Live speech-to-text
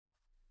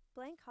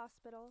Blank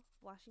Hospital,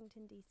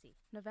 Washington, D.C.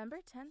 November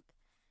 10th,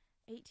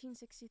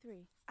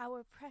 1863.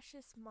 Our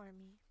precious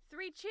Marmee.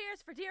 3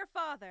 cheers for dear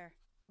father.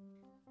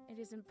 It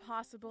is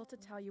impossible to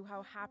tell you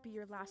how happy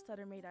your last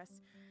letter made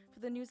us, for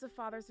the news of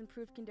Father's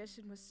improved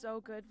condition was so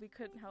good we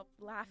couldn't help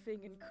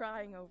laughing and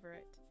crying over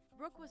it.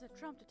 Brooke was a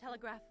trump to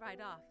telegraph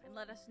right off and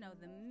let us know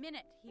the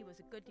minute he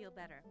was a good deal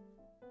better.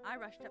 I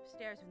rushed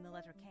upstairs when the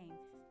letter came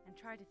and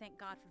tried to thank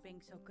God for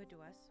being so good to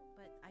us,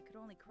 but I could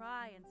only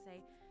cry and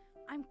say,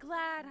 I'm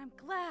glad, I'm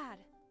glad.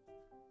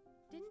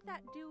 Didn't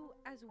that do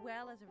as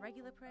well as a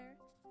regular prayer?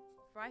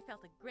 For I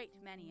felt a great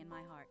many in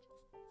my heart.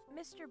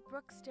 Mr.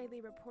 Brooks'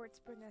 daily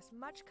reports bring us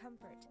much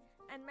comfort,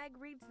 and Meg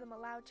reads them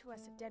aloud to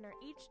us at dinner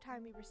each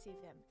time we receive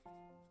them,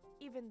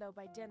 even though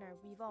by dinner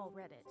we've all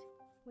read it.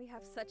 We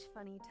have such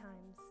funny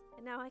times,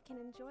 and now I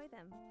can enjoy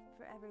them,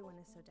 for everyone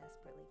is so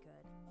desperately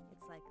good.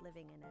 It's like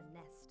living in a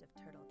nest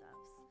of turtle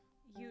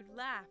doves. You'd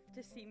laugh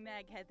to see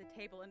Meg head the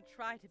table and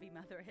try to be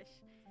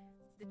motherish.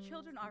 The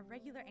children are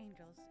regular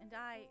angels, and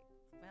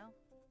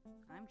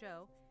I'm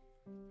Joe,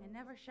 and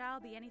never shall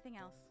be anything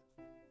else.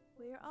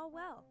 We are all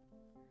well.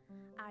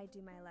 I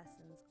do my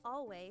lessons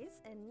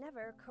always and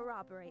never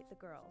corroborate the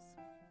girls.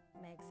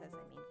 Meg says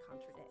I mean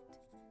contradict.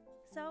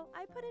 So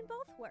I put in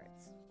both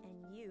words,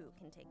 and you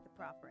can take the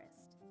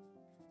properest.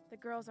 The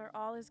girls are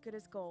all as good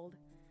as gold.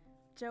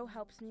 Joe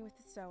helps me with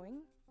the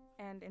sewing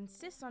and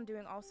insists on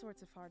doing all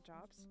sorts of hard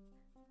jobs.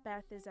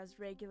 Beth is as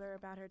regular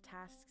about her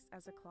tasks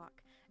as a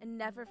clock and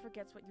never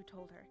forgets what you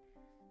told her.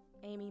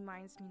 Amy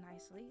minds me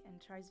nicely and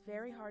tries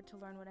very hard to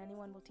learn what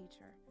anyone will teach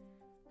her.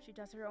 She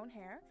does her own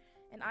hair,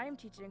 and I am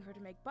teaching her to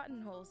make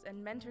buttonholes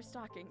and mend her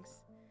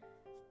stockings.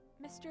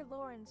 Mr.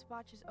 Lawrence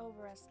watches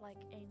over us like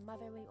a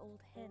motherly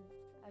old hen,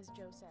 as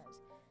Joe says,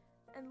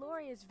 and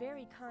Laurie is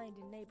very kind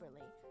and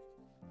neighborly.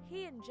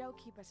 He and Joe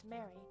keep us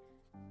merry,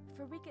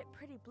 for we get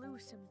pretty blue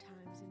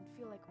sometimes and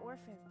feel like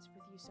orphans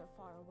with you so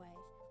far away.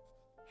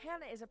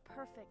 Hannah is a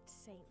perfect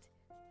saint.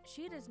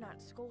 She does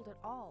not scold at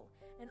all,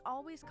 and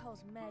always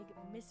calls Meg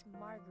Miss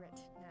Margaret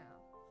now.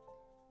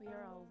 We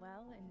are all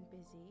well and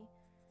busy,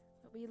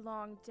 but we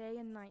long day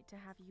and night to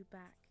have you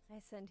back. I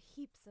send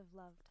heaps of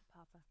love to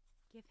Papa.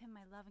 Give him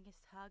my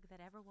lovingest hug that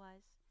ever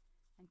was,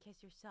 and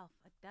kiss yourself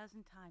 12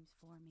 times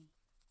for me.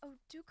 Oh,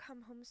 do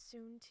come home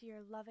soon to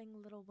your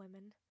loving little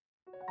women.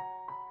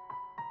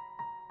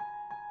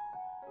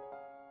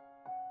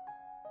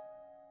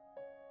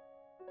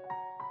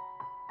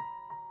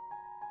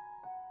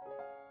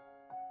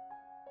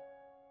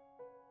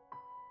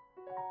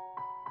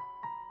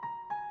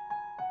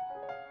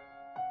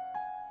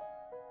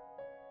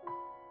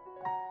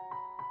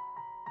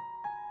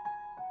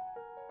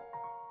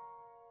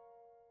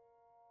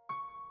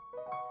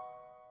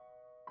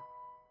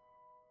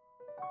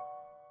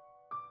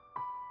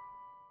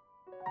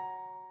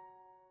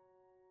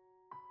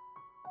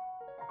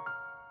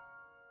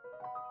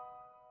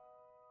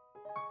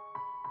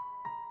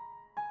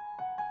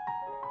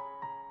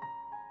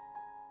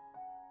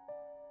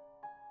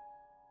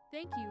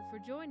 Thank you for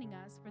joining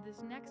us for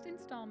this next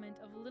installment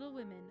of Little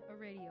Women, a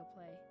radio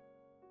play.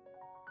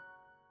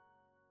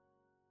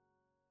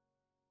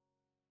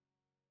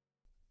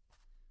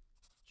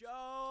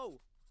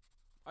 Joe!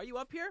 Are you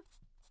up here?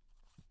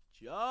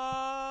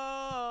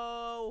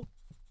 Joe!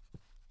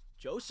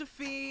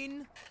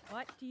 Josephine!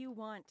 What do you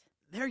want?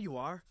 There you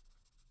are.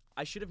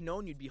 I should have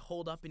known you'd be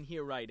holed up in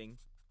here writing.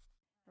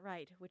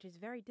 Right, which is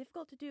very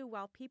difficult to do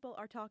while people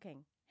are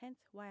talking, hence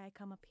why I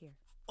come up here.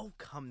 Oh,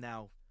 come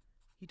now.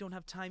 You don't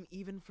have time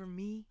even for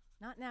me?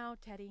 Not now,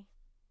 Teddy.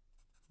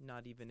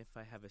 Not even if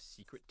I have a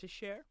secret to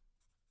share?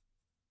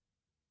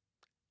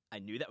 I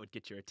knew that would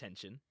get your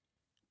attention.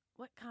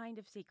 What kind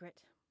of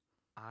secret?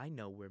 I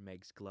know where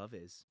Meg's glove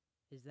is.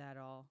 Is that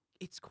all?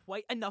 It's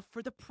quite enough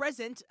for the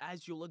present,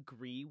 as you'll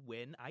agree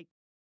when I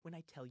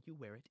tell you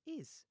where it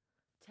is.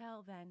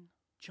 Tell then.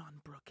 John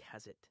Brooke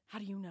has it. How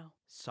do you know?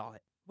 Saw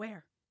it.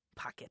 Where?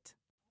 Pocket.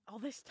 All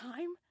this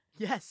time?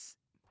 Yes.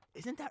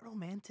 Isn't that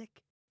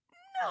romantic?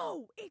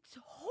 No, it's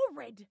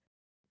horrid.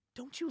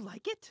 Don't you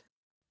like it?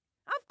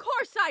 Of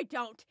course I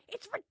don't.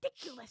 It's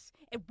ridiculous.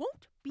 It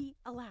won't be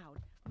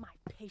allowed. My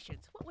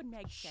patience. What would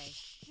Meg say?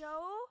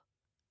 Joe?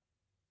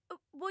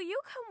 Will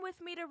you come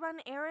with me to run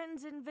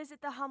errands and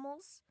visit the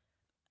Hummels?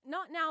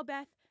 Not now,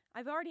 Beth.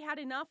 I've already had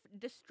enough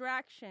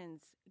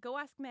distractions. Go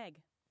ask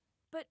Meg.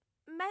 But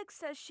Meg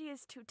says she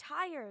is too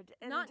tired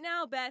and... Not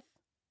now, Beth.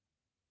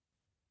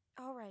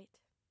 All right.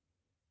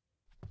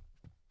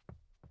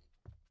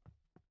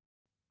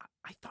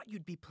 I thought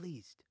you'd be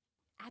pleased.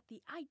 At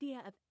the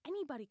idea of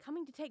anybody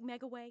coming to take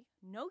Meg away,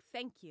 no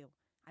thank you.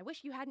 I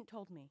wish you hadn't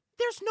told me.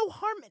 There's no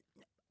harm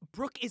in...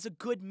 Brooke is a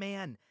good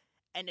man,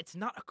 and it's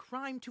not a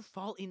crime to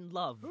fall in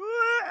love.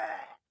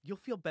 You'll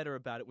feel better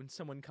about it when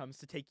someone comes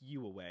to take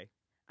you away.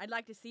 I'd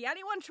like to see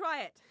anyone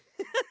try it.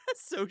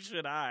 So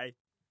should I.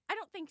 I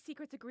don't think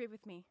secrets agree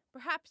with me.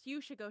 Perhaps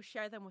you should go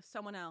share them with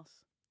someone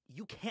else.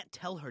 You can't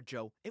tell her,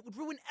 Joe. It would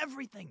ruin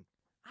everything.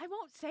 I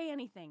won't say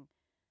anything.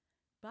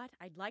 But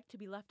I'd like to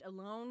be left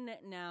alone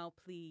now,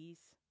 please.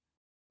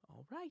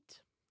 All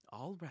right.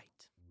 All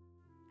right.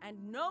 And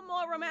no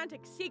more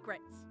romantic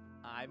secrets.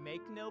 I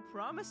make no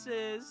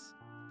promises.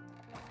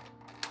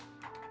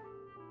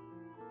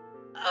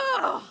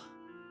 Ugh!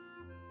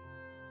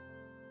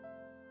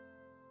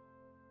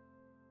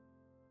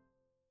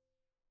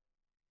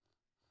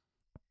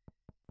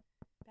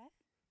 Beth,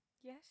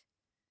 Yes?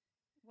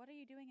 what are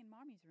you doing in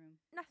Mommy's room?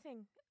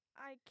 Nothing.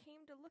 I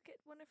came to look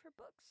at one of her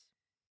books.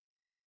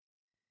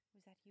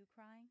 Was that you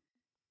crying?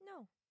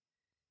 No.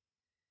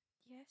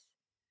 Yes?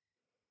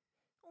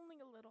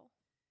 Only a little.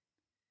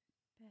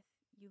 Beth,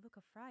 you look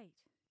a fright.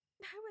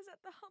 I was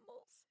at the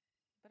Hummels.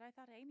 But I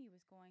thought Amy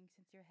was going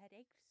since your head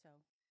ached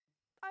so.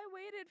 I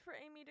waited for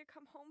Amy to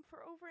come home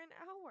for over an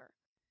hour.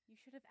 You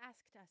should have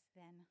asked us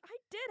then. I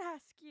did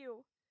ask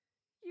you.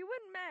 You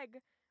and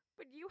Meg,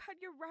 but you had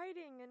your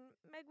writing and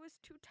Meg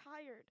was too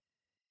tired.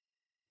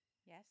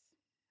 Yes,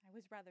 I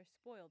was rather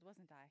spoiled,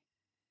 wasn't I?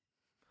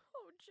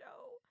 Oh,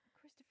 Joe.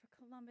 Christopher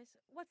Columbus,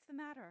 what's the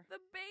matter? The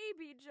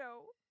baby,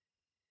 Joe.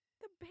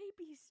 The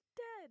baby's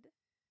dead.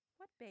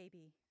 What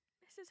baby?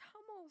 Mrs.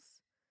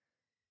 Hummels.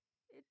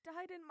 It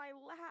died in my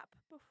lap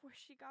before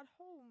she got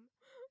home.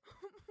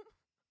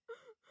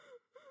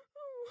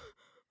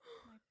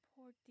 My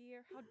poor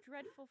dear, how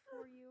dreadful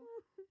for you.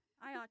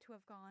 I ought to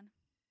have gone.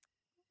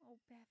 Oh,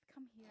 Beth,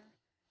 come here.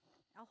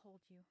 I'll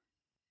hold you.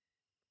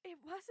 It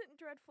wasn't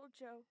dreadful,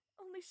 Joe,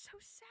 only so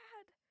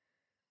sad.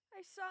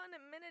 I saw in a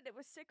minute it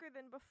was sicker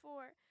than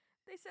before.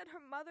 They said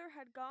her mother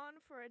had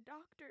gone for a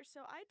doctor,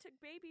 so I took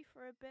baby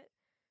for a bit.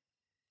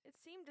 It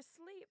seemed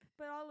asleep,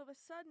 but all of a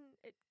sudden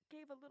it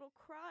gave a little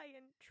cry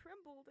and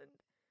trembled, and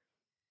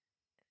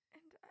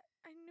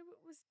I knew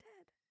it was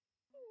dead.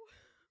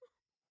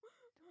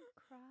 Don't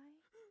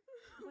cry.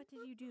 What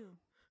did you do?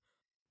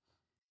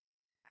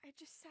 I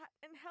just sat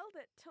and held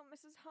it till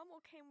Mrs.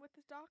 Hummel came with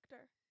the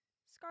doctor.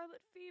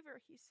 Scarlet fever,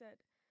 he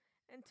said,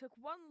 and took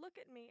one look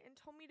at me and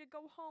told me to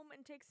go home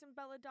and take some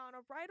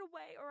belladonna right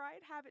away or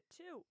I'd have it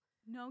too.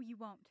 No, you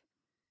won't.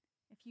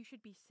 If you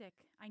should be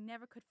sick, I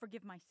never could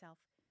forgive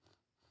myself.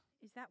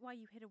 Is that why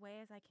you hid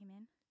away as I came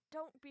in?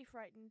 Don't be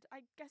frightened.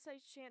 I guess I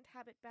shan't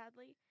have it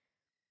badly.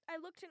 I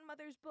looked in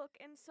Mother's book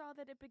and saw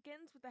that it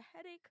begins with a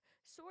headache,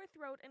 sore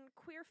throat, and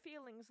queer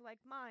feelings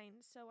like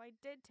mine, so I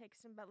did take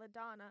some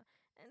belladonna,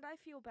 and I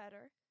feel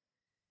better.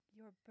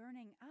 You're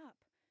burning up.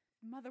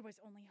 Mother was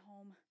only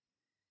home.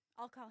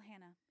 I'll call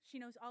Hannah. She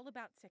knows all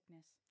about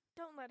sickness.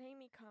 Don't let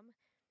Amy come.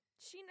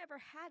 She never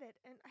had it,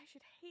 and I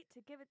should hate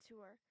to give it to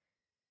her.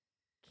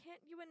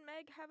 Can't you and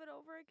Meg have it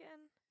over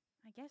again?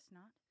 I guess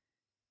not.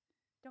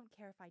 Don't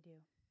care if I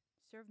do.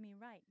 Serve me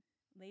right,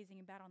 lazing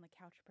about on the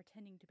couch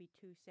pretending to be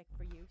too sick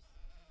for use.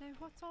 Now,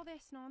 what's all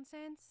this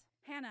nonsense?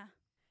 Hannah!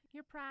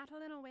 You're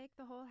prattling awake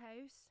the whole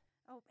house.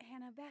 Oh,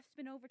 Hannah, Beth's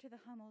been over to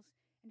the Hummels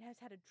and has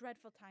had a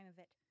dreadful time of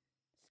it.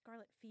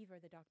 Scarlet fever,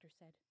 the doctor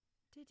said.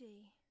 Did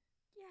he?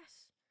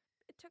 Yes.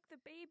 It took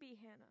the baby,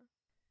 Hannah.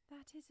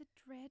 That is a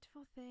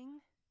dreadful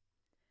thing.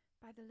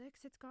 By the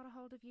looks, it's got a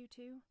hold of you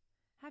too.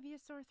 Have you a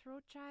sore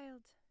throat,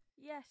 child?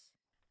 Yes.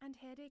 And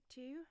headache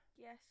too?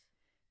 Yes.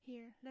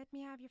 Here, let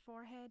me have your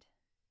forehead.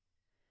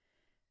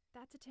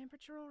 That's a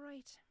temperature, all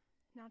right.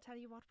 Now I'll tell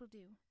you what we'll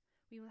do.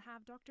 We will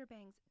have Dr.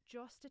 Bangs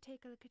just to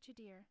take a look at you,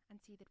 dear, and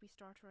see that we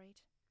start right.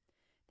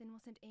 Then we'll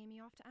send Amy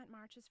off to Aunt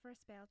March's for a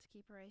spell to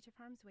keep her out of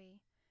harm's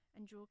way,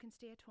 and Joe can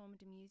stay at home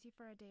and amuse you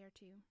for a day or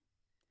two.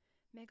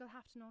 Meg will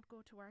have to not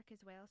go to work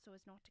as well, so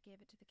as not to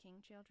give it to the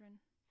King children.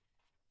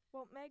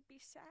 Won't Meg be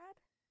sad?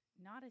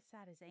 Not as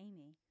sad as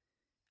Amy.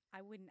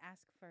 I wouldn't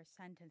ask for a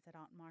sentence at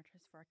Aunt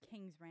March's for a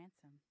king's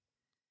ransom.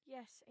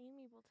 Yes,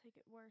 Amy will take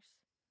it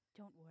worse.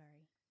 Don't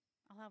worry.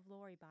 I'll have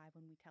Laurie by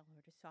when we tell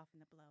her to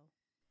soften the blow.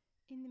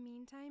 In the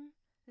meantime,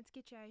 let's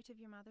get you out of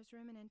your mother's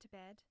room and into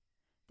bed.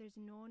 There's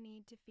no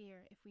need to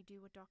fear if we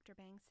do what Dr.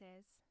 Bangs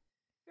says.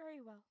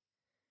 Very well.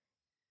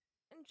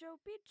 And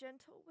Joe, be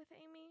gentle with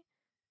Amy.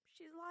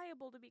 She's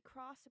liable to be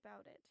cross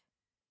about it.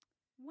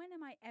 When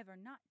am I ever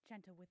not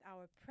gentle with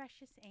our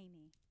precious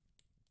Amy?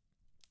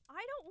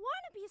 I don't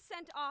want to be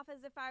sent off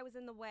as if I was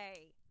in the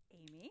way.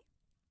 Amy,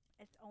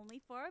 it's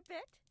only for a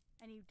bit,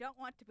 and you don't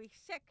want to be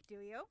sick,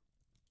 do you?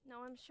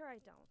 No, I'm sure I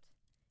don't.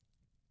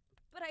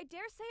 But I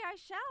dare say I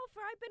shall,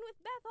 for I've been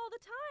with Beth all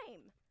the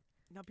time.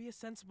 Now be a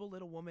sensible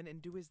little woman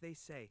and do as they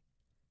say.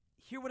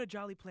 Hear what a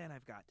jolly plan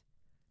I've got.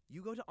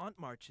 You go to Aunt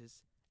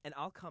March's, and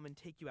I'll come and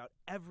take you out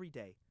every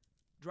day,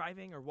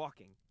 driving or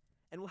walking,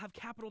 and we'll have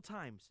capital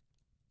times.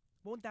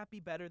 Won't that be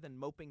better than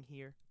moping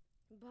here?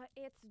 But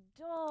it's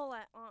dull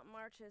at Aunt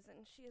March's,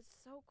 and she is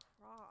so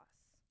cross.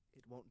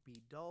 It won't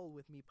be dull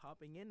with me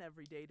popping in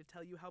every day to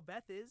tell you how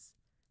Beth is.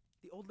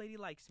 The old lady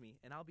likes me,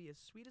 and I'll be as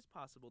sweet as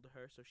possible to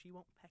her so she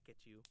won't peck at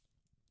you.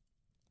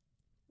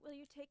 Will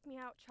you take me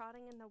out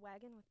trotting in the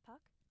wagon with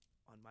Puck?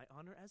 On my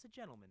honor as a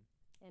gentleman.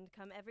 And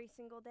come every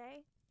single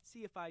day?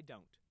 See if I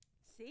don't.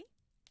 See?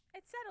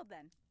 It's settled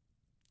then.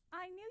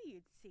 I knew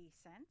you'd see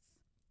sense.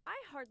 I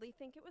hardly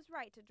think it was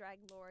right to drag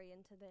Laurie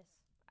into this.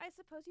 I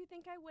suppose you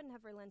think I wouldn't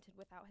have relented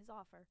without his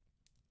offer.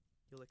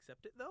 You'll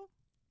accept it, though?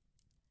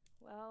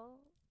 Well,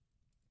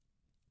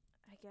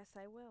 I guess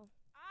I will.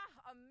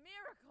 Ah, a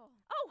miracle!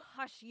 Oh,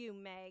 hush you,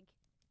 Meg.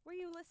 Were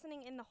you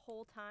listening in the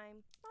whole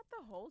time? Not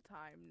the whole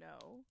time,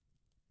 no.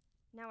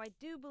 Now I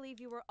do believe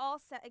you were all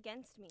set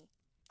against me.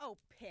 Oh,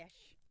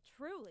 pish.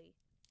 Truly.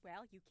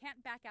 Well, you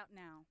can't back out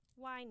now.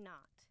 Why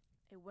not?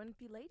 It wouldn't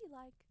be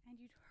ladylike. And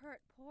you'd hurt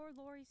poor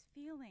Laurie's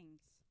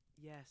feelings.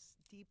 Yes,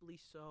 deeply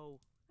so.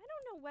 I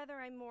don't know whether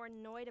I'm more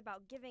annoyed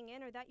about giving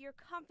in or that you're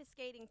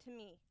confiscating to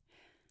me.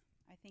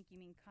 I think you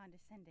mean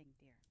condescending,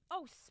 dear.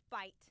 Oh,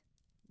 spite.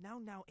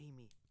 Now,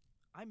 Amy.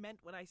 I meant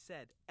what I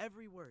said,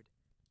 every word.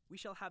 We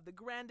shall have the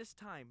grandest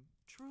time,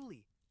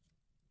 truly.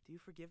 Do you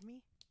forgive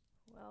me?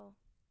 Well,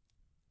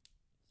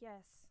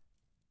 yes.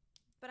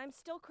 But I'm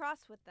still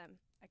cross with them.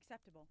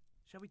 Acceptable.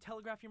 Shall we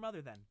telegraph your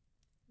mother, then?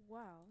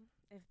 Well,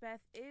 if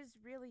Beth is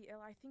really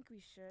ill, I think we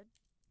should.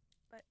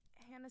 But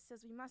Hannah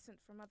says we mustn't,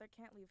 for Mother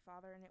can't leave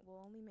Father, and it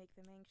will only make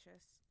them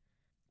anxious.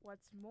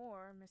 What's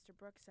more, Mr.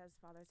 Brooks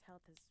says Father's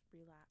health has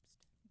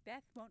relapsed.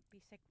 Beth won't be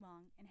sick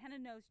long, and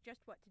Hannah knows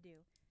just what to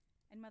do.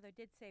 And Mother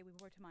did say we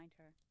were to mind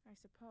her. I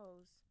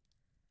suppose.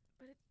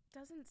 But it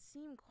doesn't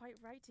seem quite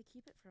right to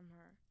keep it from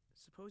her.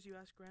 Suppose you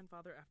ask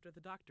Grandfather after the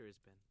doctor has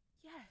been.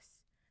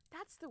 Yes,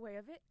 that's the way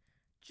of it.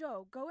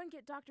 Joe, go and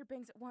get Dr.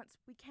 Bangs at once.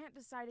 We can't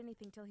decide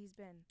anything till he's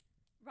been.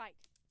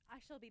 Right. I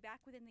shall be back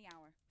within the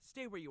hour.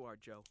 Stay where you are,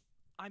 Joe.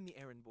 I'm the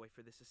errand boy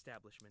for this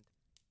establishment.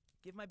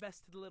 Give my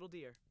best to the little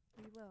dear.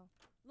 We will.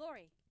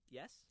 Laurie.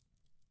 Yes?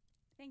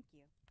 Thank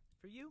you.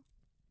 For you,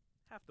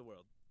 half the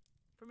world.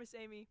 For Miss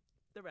Amy,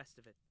 the rest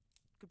of it.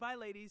 Goodbye,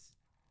 ladies.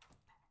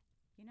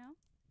 You know,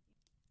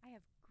 I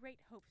have great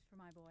hopes for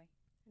my boy.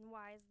 And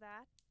why is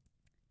that?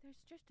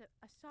 There's just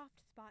a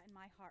soft spot in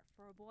my heart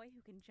for a boy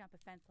who can jump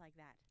a fence like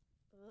that.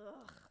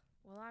 Ugh.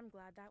 Well, I'm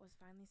glad that was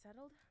finally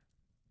settled.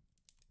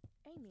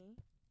 Amy,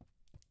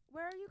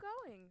 where are you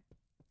going?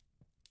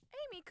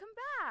 Amy, come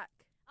back!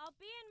 I'll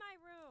be in my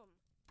room.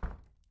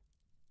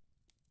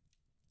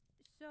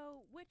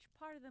 So, which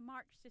part of the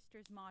March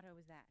Sisters motto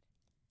is that?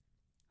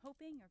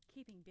 Hoping or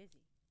keeping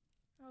busy?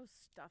 Oh,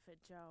 stuff it,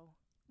 Joe.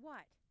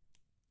 What?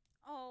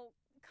 Oh,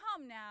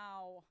 come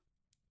now.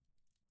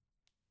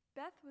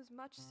 Beth was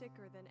much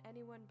sicker than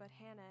anyone but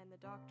Hannah and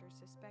the doctor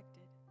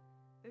suspected.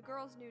 The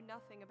girls knew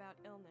nothing about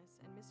illness,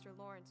 and Mr.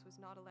 Lawrence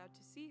was not allowed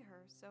to see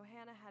her, so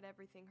Hannah had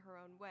everything her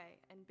own way,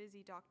 and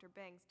busy Dr.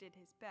 Bangs did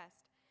his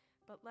best,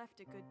 but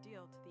left a good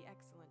deal to the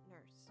excellent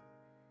nurse.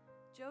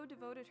 Jo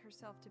devoted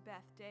herself to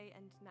Beth day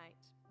and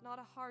night, not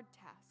a hard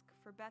task,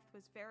 for Beth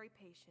was very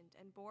patient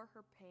and bore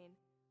her pain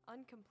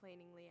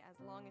uncomplainingly as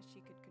long as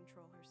she could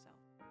control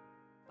herself.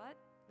 But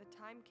the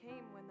time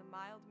came when the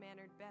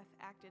mild-mannered Beth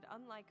acted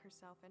unlike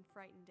herself and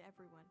frightened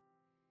everyone.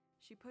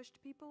 She pushed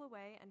people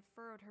away and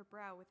furrowed her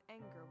brow with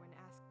anger when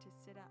asked to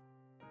sit up.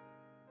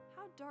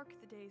 How dark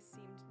the days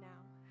seemed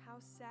now, how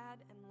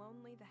sad and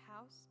lonely the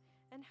house,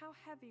 and how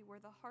heavy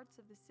were the hearts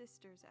of the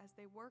sisters as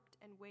they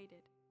worked and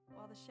waited,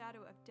 while the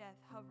shadow of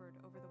death hovered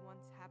over the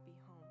once happy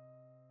home.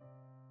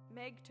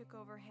 Meg took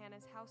over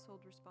Hannah's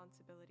household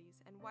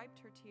responsibilities and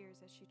wiped her tears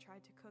as she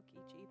tried to cook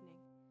each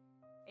evening.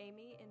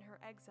 Amy, in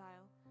her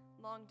exile,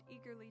 longed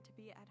eagerly to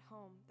be at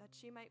home that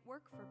she might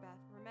work for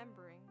Beth,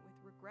 remembering, with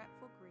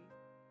regretful grief,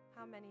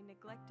 how many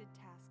neglected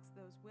tasks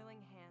those willing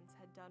hands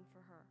had done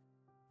for her.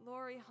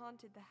 Laurie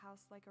haunted the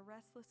house like a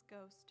restless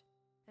ghost,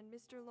 and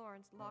Mr.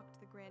 Lawrence locked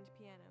the grand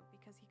piano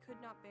because he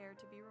could not bear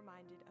to be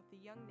reminded of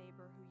the young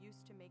neighbor who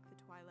used to make the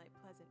twilight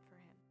pleasant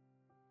for him.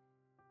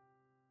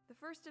 The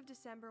 1st of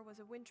December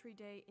was a wintry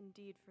day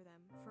indeed for them,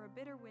 for a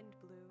bitter wind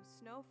blew,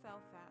 snow fell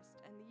fast,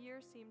 and the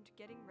year seemed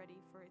getting ready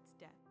for its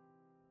death.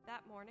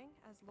 That morning,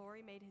 as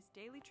Laurie made his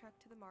daily trek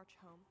to the March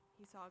home,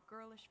 he saw a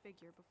girlish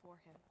figure before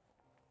him.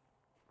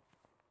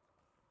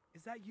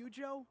 Is that you,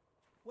 Joe?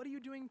 What are you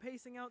doing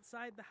pacing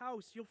outside the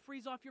house? You'll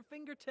freeze off your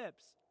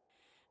fingertips.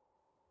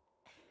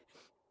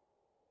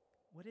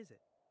 What is it?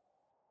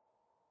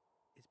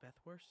 Is Beth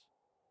worse?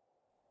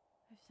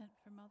 I've sent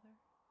for Mother.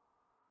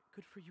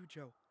 Good for you,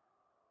 Joe.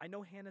 I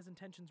know Hannah's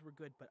intentions were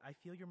good, but I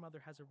feel your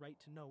mother has a right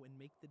to know and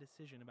make the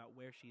decision about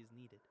where she is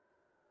needed.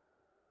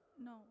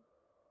 No.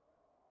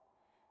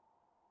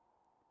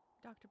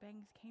 Dr.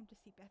 Bangs came to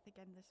see Beth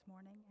again this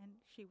morning, and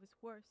she was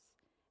worse,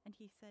 and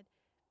he said,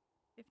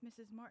 if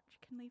Mrs.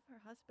 March can leave her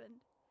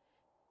husband,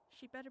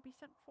 she better be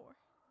sent for.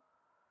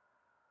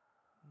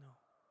 No.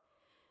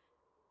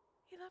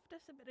 He left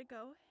us a bit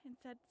ago and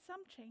said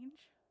some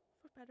change,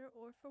 for better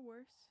or for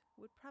worse,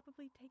 would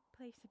probably take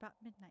place about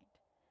midnight,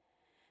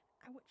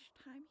 at which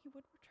time he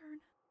would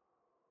return.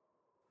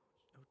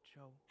 Oh,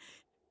 Joe.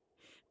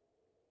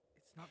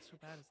 It's not so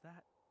bad as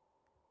that.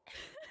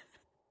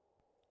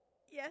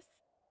 Yes,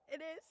 it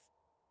is.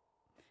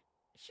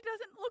 She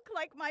doesn't look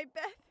like my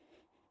Beth.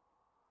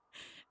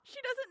 She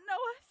doesn't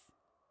know us.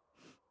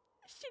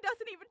 She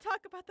doesn't even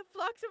talk about the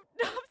flocks of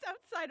doves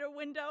outside her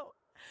window,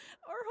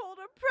 or hold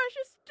her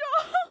precious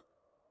doll.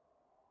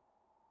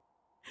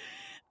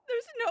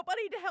 There's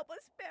nobody to help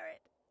us bear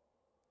it.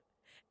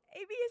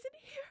 Amy isn't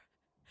here.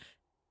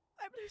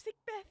 I'm losing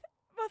Beth,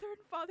 Mother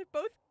and Father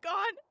both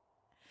gone.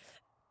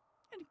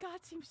 And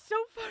God seems so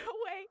far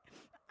away,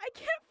 I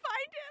can't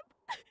find him.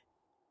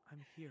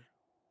 I'm here.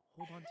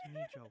 Hold on to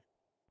me, Joe.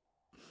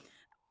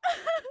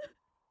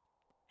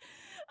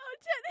 Oh,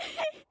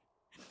 Teddy!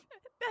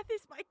 Beth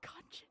is my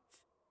conscience,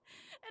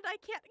 and I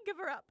can't give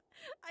her up.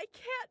 I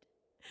can't.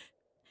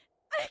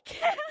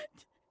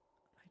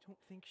 I don't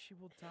think she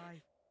will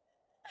die.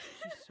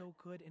 She's so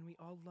good, and we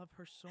all love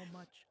her so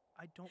much.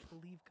 I don't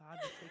believe God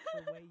will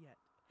take her away yet.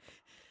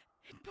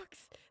 In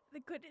books, the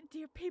good and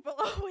dear people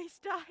always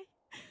die.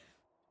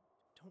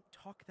 Don't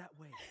talk that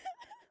way.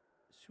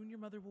 Soon your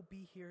mother will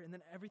be here, and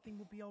then everything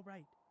will be all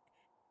right.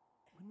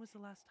 When was the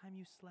last time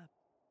you slept?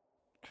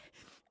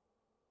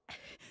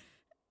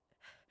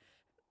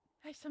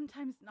 I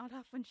sometimes nod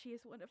off when she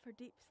is one of her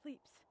deep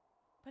sleeps,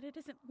 but it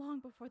isn't long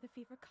before the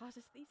fever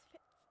causes these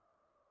fits.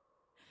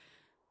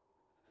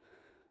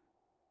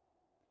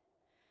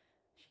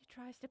 She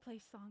tries to play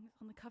songs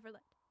on the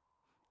coverlet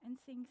and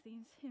sings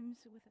these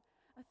hymns with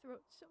a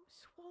throat so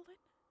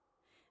swollen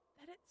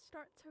that it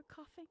starts her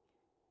coughing,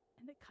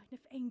 and a kind of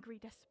angry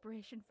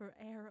desperation for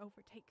air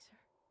overtakes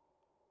her.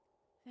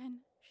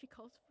 Then she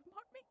calls for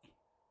Marmee.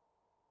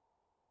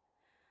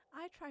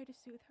 I try to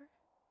soothe her,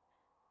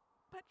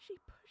 but she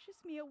pushes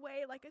me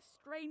away like a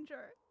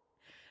stranger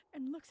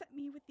and looks at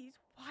me with these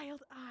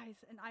wild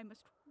eyes, and I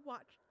must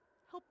watch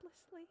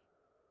helplessly.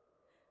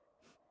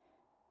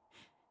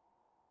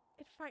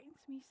 It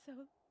frightens me so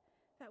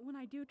that when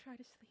I do try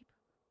to sleep,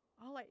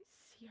 all I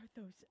see are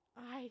those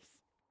eyes.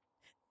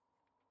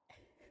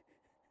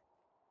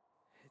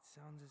 It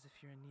sounds as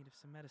if you're in need of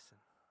some medicine.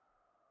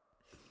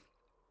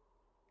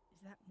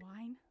 Is that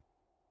wine?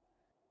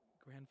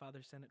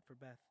 Grandfather sent it for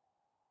Beth,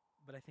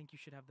 but I think you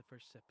should have the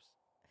first sips.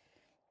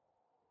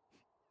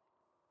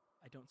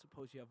 I don't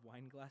suppose you have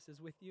wine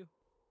glasses with you?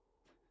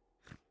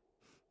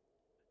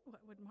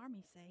 What would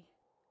Marmee say?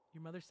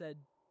 Your mother said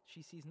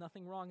she sees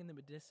nothing wrong in the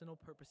medicinal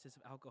purposes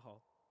of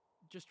alcohol.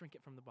 Just drink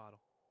it from the bottle.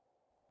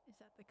 Is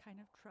that the kind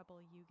of trouble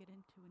you get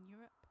into in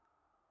Europe?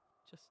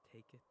 Just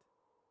take it.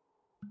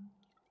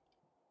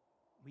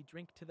 We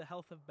drink to the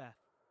health of Beth.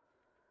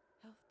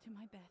 Health to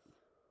my Beth.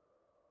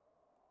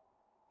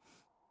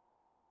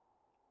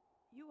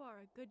 You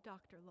are a good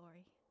doctor,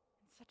 Laurie,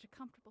 and such a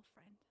comfortable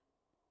friend.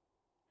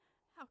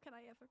 How can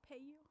I ever pay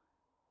you?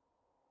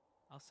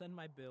 I'll send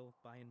my bill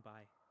by and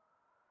by.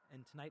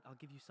 And tonight I'll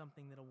give you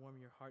something that'll warm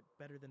your heart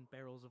better than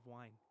barrels of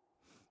wine.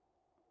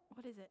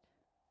 What is it?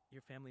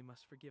 Your family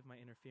must forgive my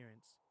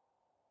interference.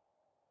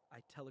 I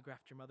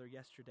telegraphed your mother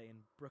yesterday, and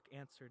Brooke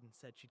answered and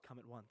said she'd come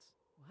at once.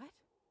 What?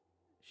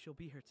 She'll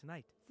be here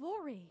tonight.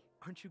 Laurie!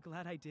 Aren't you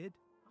glad I did?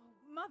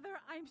 Oh, Mother,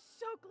 I'm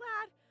so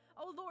glad!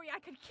 Oh, Laurie, I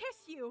could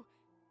kiss you!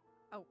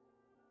 Oh,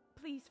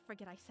 please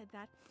forget I said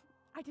that.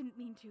 I didn't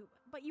mean to,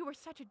 but you were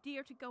such a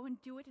dear to go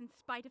and do it in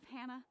spite of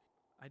Hannah.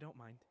 I don't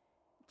mind.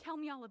 Tell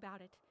me all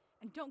about it,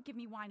 and don't give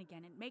me wine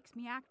again. It makes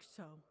me act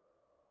so.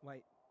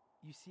 Why,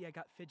 you see, I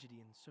got fidgety,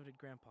 and so did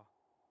Grandpa.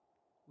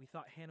 We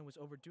thought Hannah was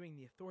overdoing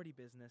the authority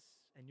business,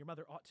 and your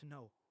mother ought to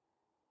know.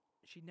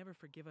 She'd never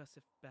forgive us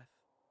if Beth...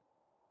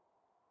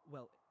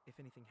 Well, if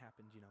anything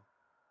happened, you know.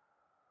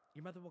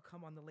 Your mother will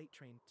come on the late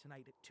train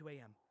tonight at 2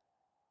 a.m.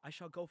 I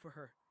shall go for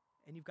her,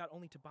 and you've got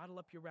only to bottle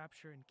up your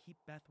rapture and keep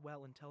Beth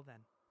well until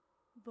then.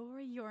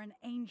 Laurie, you're an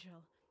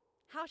angel.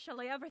 How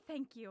shall I ever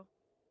thank you?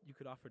 You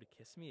could offer to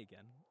kiss me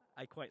again.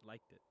 I quite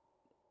liked it.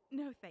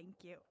 No,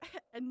 thank you.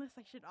 Unless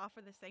I should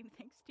offer the same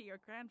thanks to your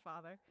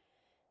grandfather.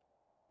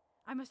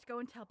 I must go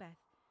and tell Beth.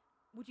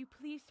 Would you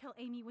please tell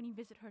Amy when you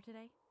visit her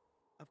today?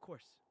 Of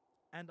course.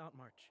 And Aunt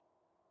March.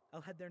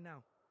 I'll head there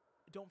now.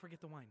 Don't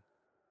forget the wine.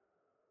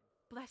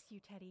 Bless you,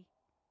 Teddy.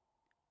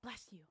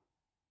 Bless you.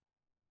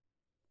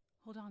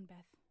 Hold on,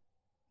 Beth.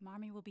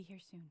 Marmee will be here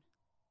soon.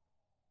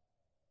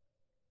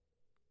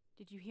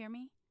 Did you hear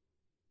me?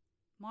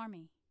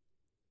 Marmee.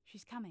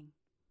 She's coming.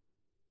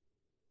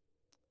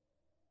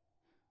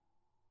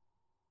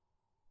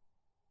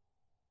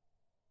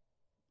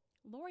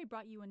 Laurie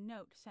brought you a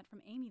note sent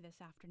from Amy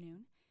this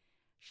afternoon.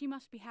 She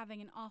must be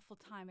having an awful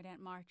time at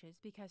Aunt March's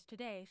because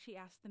today she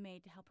asked the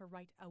maid to help her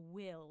write a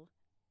will.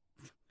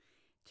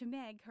 To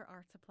Meg, her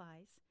art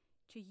supplies.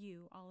 To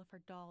you, all of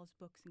her dolls,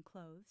 books, and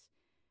clothes.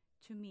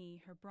 To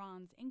me, her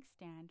bronze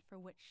inkstand for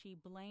which she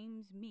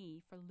blames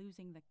me for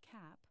losing the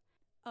cap.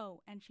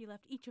 Oh, and she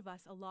left each of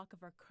us a lock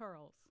of her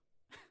curls.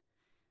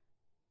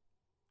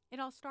 It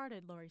all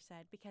started, Laurie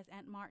said, because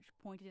Aunt March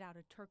pointed out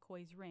a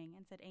turquoise ring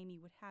and said Amy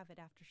would have it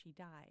after she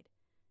died.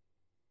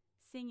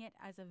 Seeing it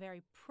as a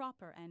very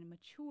proper and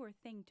mature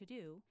thing to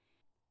do,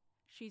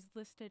 she's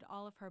listed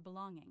all of her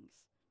belongings.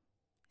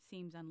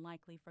 Seems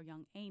unlikely for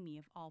young Amy,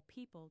 of all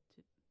people,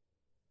 to...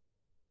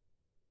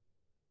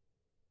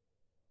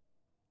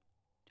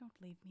 Don't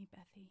leave me,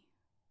 Bethy.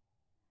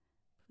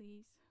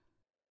 Please.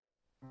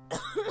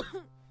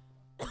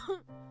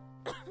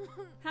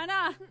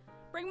 Hannah!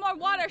 Bring more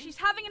water! She's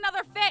having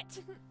another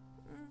fit!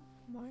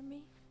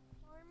 Marmee?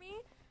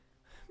 Marmee?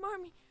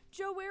 Marmee!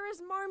 Joe, where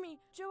is Marmee?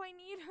 Joe, I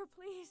need her,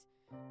 please.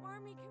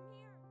 Marmee, come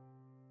here.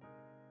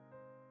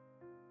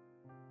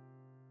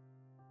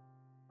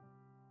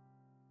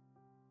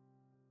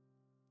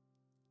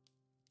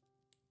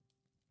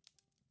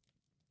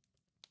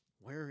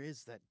 Where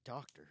is that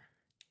doctor?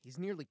 He's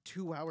nearly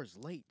 2 hours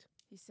late.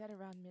 He said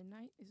around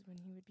midnight is when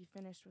he would be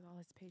finished with all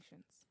his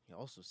patients. He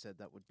also said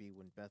that would be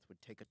when Beth would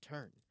take a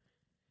turn.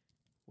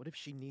 What if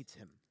she needs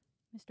him?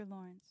 Mr.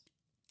 Lawrence.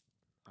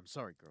 I'm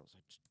sorry, girls.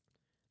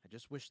 I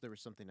just wish there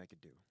was something I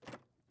could do.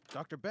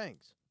 Dr.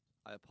 Banks!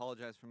 I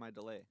apologize for my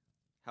delay.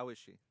 How is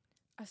she?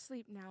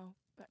 Asleep now,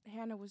 but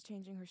Hannah was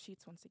changing her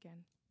sheets once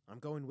again. I'm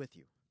going with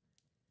you.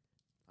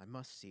 I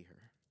must see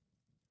her.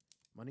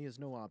 Money is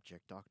no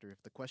object, Doctor.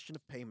 If the question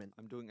of payment...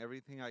 I'm doing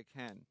everything I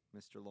can,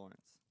 Mr.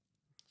 Lawrence.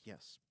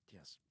 Yes,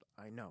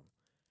 I know.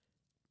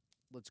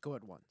 Let's go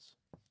at once.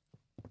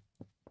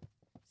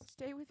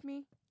 Stay with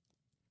me,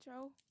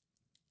 Joe.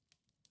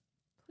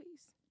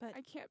 Please. But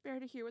I can't bear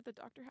to hear what the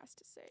doctor has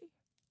to say.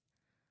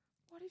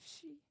 What if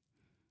she...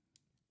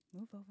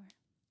 Move over.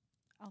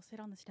 I'll sit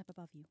on the step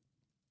above you.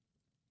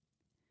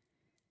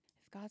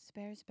 If God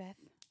spares Beth,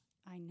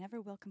 I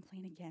never will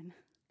complain again.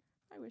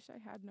 I wish I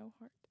had no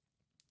heart.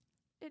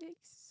 It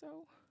aches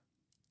so.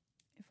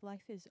 If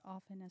life is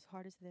often as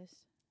hard as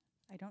this,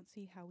 I don't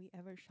see how we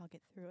ever shall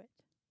get through it.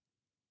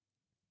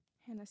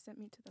 Hannah sent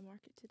me to the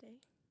market today.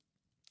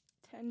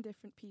 10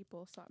 different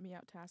people sought me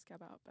out to ask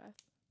about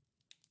Beth.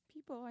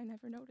 People I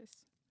never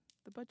noticed.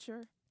 The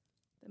butcher,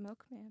 the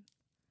milkman.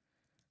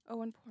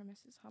 Oh, and poor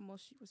Mrs. Hummel,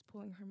 she was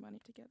pulling her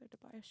money together to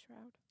buy a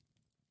shroud.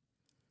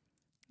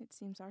 It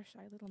seems our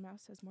shy little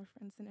mouse has more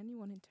friends than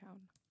anyone in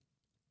town.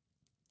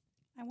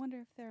 I wonder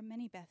if there are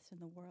many Beths in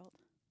the world.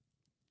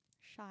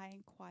 Shy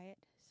and quiet,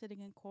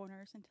 sitting in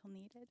corners until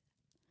needed.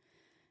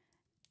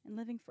 And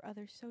living for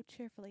others so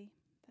cheerfully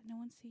that no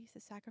one sees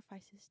the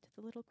sacrifices till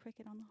the little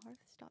cricket on the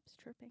hearth stops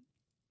chirping.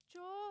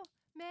 Joe,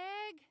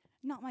 Meg!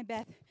 Not my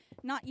Beth.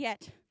 Not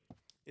yet.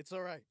 It's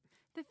all right.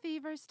 The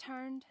fever's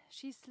turned.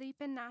 She's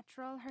sleeping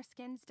natural. Her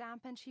skin's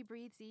damp and she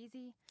breathes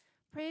easy.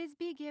 Praise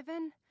be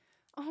given.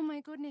 Oh my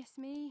goodness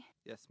me.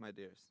 Yes, my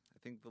dears. I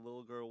think the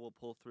little girl will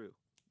pull through.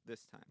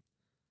 This time.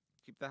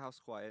 Keep the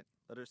house quiet,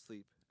 let her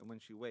sleep, and when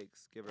she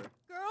wakes, give her...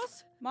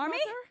 Girls? Marmee?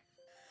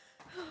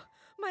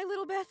 My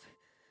little Beth.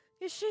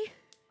 Is she?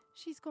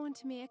 She's going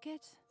to make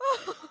it.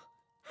 Oh,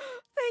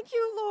 thank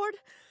you, Lord.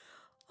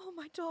 Oh,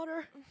 my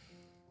daughter.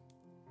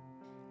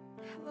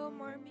 Hello,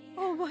 Marmee.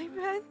 Oh, my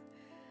Beth.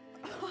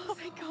 Oh,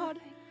 thank God.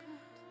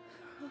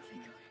 Oh,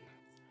 thank God.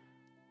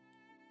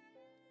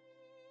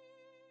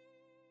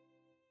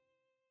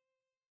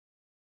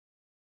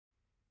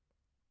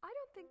 I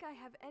don't think I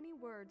have any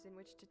words in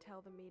which to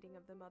tell the meeting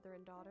of the mother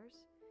and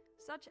daughters.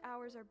 Such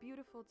hours are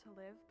beautiful to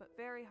live, but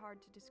very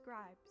hard to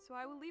describe, so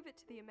I will leave it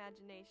to the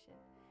imagination,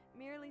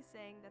 merely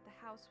saying that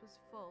the house was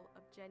full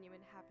of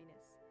genuine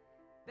happiness.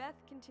 Beth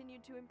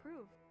continued to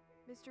improve.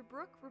 Mr.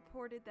 Brooke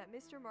reported that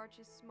Mr.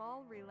 March's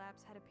small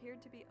relapse had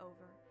appeared to be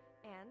over,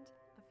 and,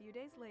 a few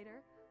days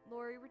later,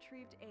 Laurie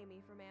retrieved Amy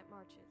from Aunt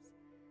March's.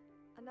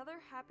 Another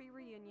happy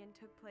reunion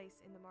took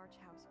place in the March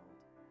household.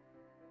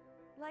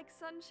 Like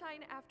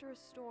sunshine after a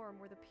storm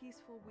were the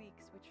peaceful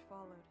weeks which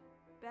followed.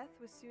 Beth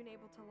was soon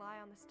able to lie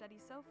on the study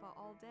sofa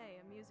all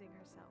day, amusing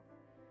herself.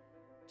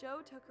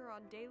 Joe took her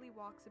on daily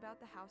walks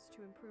about the house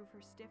to improve her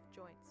stiff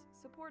joints,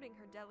 supporting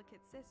her delicate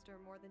sister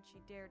more than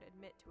she dared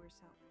admit to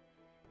herself.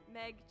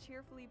 Meg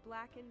cheerfully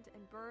blackened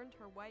and burned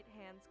her white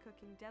hands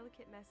cooking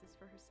delicate messes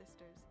for her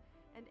sisters,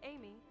 and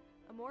Amy,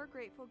 a more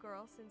grateful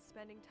girl since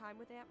spending time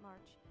with Aunt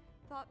March,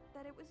 thought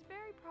that it was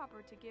very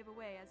proper to give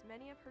away as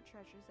many of her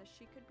treasures as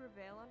she could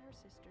prevail on her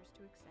sisters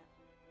to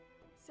accept.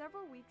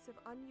 Several weeks of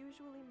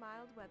unusually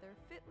mild weather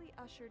fitly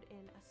ushered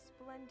in a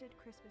splendid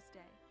Christmas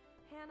day.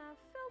 Hannah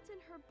felt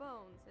in her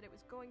bones that it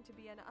was going to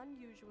be an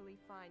unusually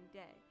fine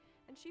day,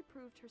 and she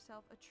proved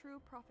herself a true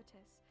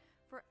prophetess,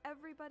 for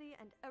everybody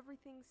and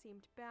everything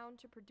seemed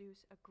bound to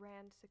produce a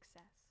grand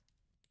success.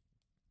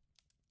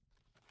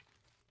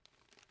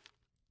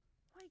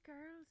 Why,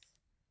 girls,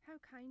 how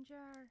kind you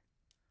are.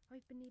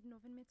 I've been needing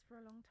oven mitts for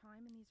a long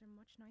time, and these are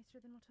much nicer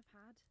than what I've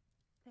had.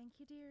 Thank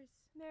you, dears.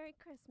 Merry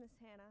Christmas,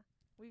 Hannah.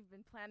 We've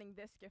been planning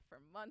this gift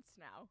for months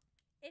now.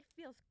 It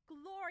feels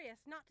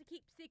glorious not to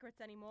keep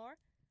secrets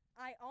anymore.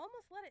 I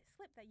almost let it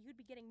slip that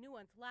you'd be getting new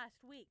ones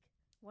last week.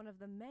 One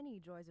of the many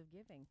joys of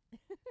giving.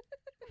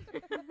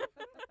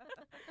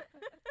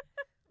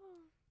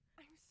 Oh,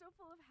 I'm so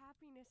full of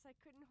happiness I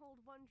couldn't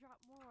hold one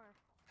drop more.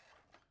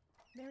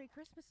 Merry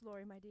Christmas,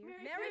 Laurie, my dear.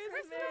 Merry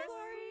Christmas,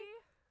 Laurie!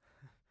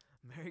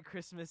 Merry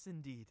Christmas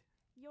indeed.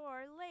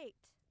 You're late.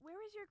 Where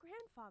is your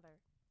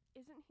grandfather?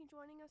 Isn't he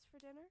joining us for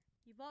dinner?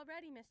 You've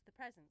already missed the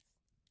presents.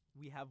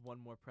 We have one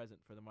more present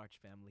for the March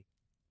family.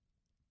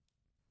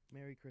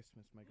 Merry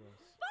Christmas, my girls.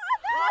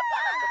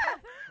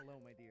 Father! Hello,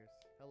 my dears.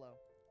 Hello.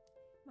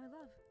 My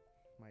love.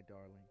 My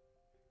darling.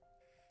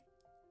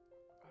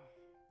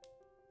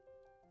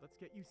 Let's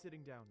get you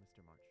sitting down, Mr.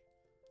 March.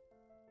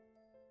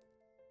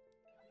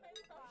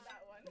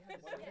 That one.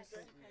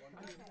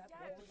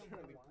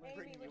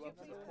 Bringing you up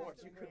to the porch.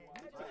 You couldn't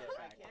wait to get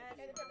back.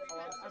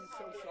 Oh, I'm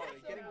so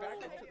sorry. Getting back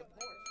up to the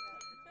porch.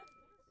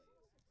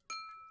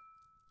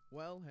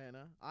 Well,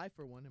 Hannah, I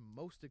for one am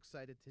most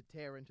excited to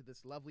tear into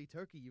this lovely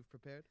turkey you've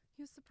prepared.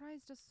 You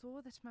surprised us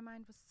so that my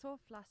mind was so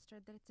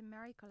flustered that it's a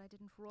miracle I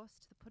didn't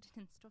roast the pudding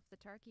and stuff the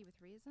turkey with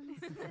raisins.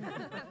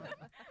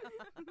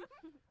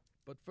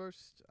 But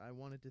first, I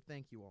wanted to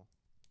thank you all.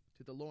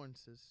 To the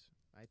Lawrences,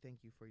 I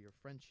thank you for your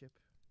friendship,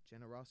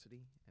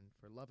 generosity, and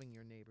for loving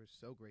your neighbors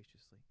so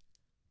graciously.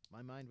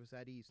 My mind was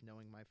at ease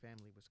knowing my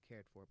family was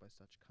cared for by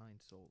such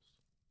kind souls.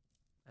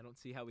 I don't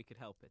see how we could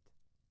help it.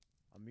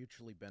 A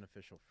mutually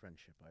beneficial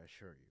friendship, I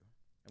assure you.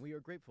 And we are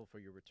grateful for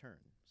your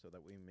return, so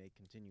that we may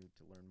continue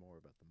to learn more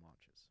about the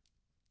Marches.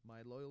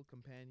 My loyal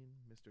companion,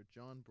 Mr.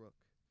 John Brooke.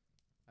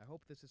 I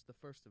hope this is the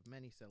first of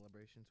many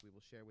celebrations we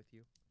will share with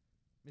you.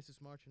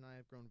 Mrs. March and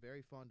I have grown very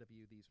fond of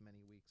you these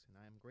many weeks, and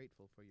I am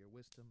grateful for your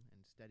wisdom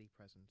and steady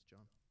presence,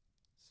 John.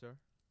 Sir?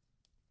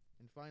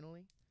 And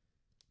finally,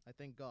 I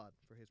thank God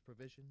for his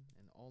provision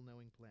and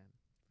all-knowing plan,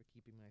 for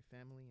keeping my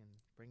family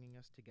and bringing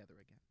us together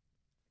again.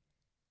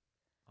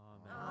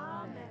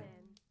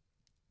 Amen.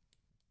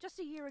 Just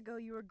a year ago,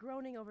 you were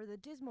groaning over the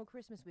dismal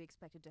Christmas we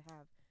expected to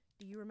have.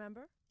 Do you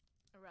remember?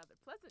 A rather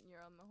pleasant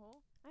year on the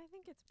whole. I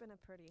think it's been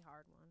a pretty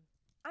hard one.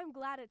 I'm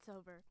glad it's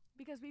over,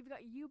 because we've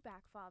got you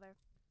back, Father.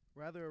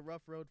 Rather a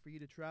rough road for you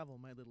to travel,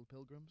 my little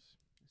pilgrims,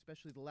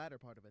 especially the latter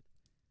part of it.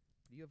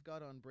 But you have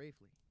got on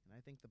bravely, and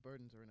I think the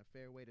burdens are in a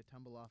fair way to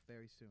tumble off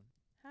very soon.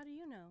 How do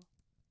you know?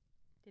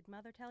 Did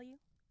Mother tell you?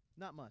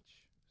 Not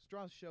much.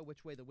 Straws show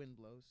which way the wind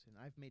blows, and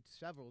I've made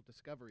several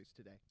discoveries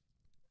today.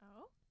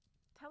 Oh?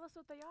 Tell us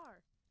what they are.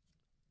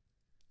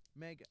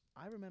 Meg,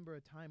 I remember a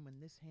time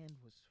when this hand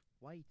was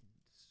white and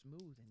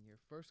smooth, and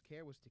your first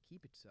care was to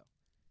keep it so.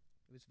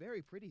 It was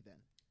very pretty then,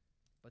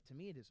 but to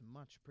me it is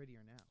much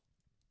prettier now.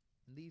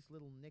 In these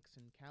little nicks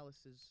and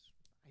calluses,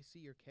 I see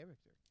your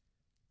character.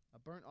 A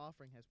burnt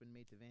offering has been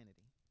made to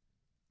vanity.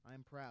 I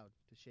am proud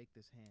to shake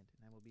this hand,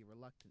 and I will be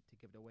reluctant to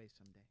give it away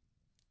someday.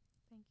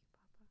 Thank you,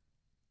 Papa.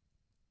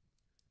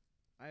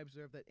 I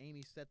observed that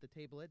Amy set the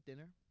table at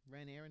dinner,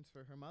 ran errands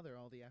for her mother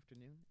all the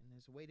afternoon, and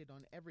has waited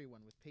on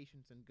everyone with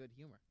patience and good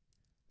humor.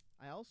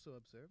 I also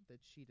observed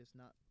that she does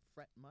not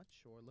fret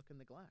much or look in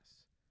the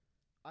glass.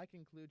 I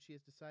conclude she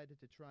has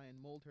decided to try and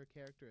mold her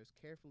character as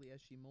carefully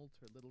as she molds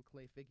her little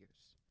clay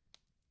figures.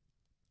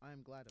 I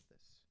am glad of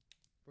this,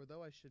 for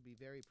though I should be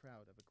very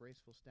proud of a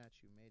graceful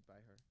statue made by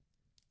her,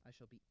 I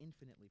shall be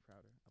infinitely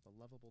prouder of a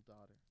lovable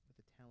daughter with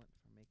a talent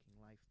for making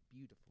life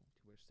beautiful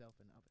to herself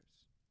and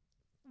others.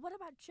 What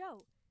about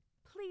Jo?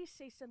 Please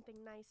say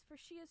something nice, for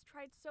she has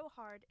tried so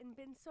hard and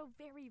been so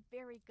very,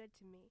 very good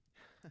to me.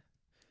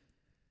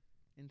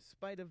 In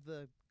spite of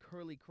the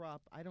curly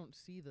crop, I don't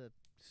see the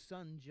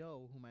son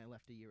Jo whom I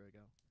left a year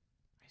ago.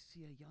 I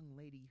see a young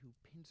lady who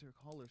pins her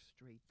collar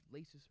straight,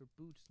 laces her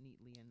boots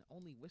neatly, and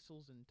only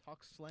whistles and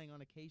talks slang on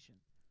occasion.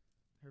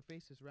 Her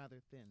face is rather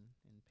thin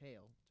and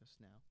pale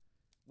just now,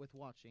 with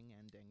watching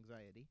and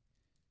anxiety,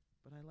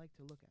 but I like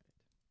to look at it.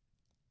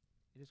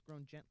 It has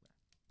grown gentler,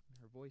 and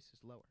her voice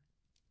is lower.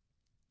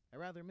 I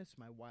rather miss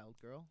my wild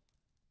girl,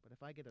 but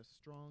if I get a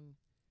strong,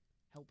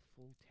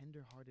 helpful,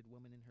 tender-hearted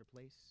woman in her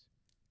place,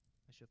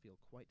 I shall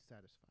feel quite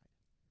satisfied.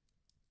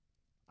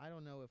 I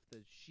don't know if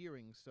the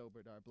shearing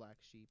sobered our black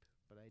sheep,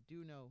 but I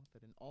do know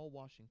that in all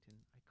Washington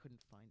I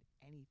couldn't find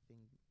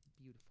anything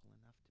beautiful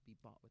enough to be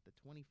bought with the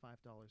 $25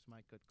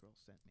 my good girl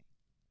sent me.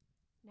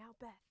 Now,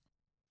 Beth.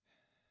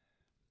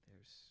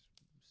 There's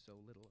so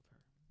little of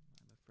her,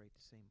 I'm afraid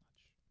to say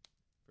much,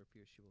 for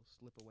fear she will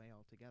slip away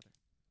altogether.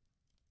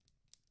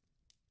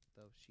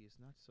 Though she is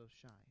not so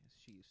shy as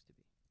she used to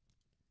be.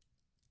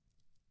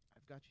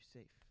 I've got you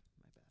safe,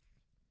 my Beth,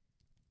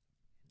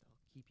 and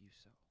I'll keep you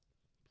so,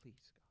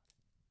 please, God.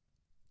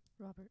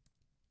 Robert.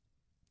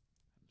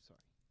 I'm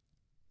sorry.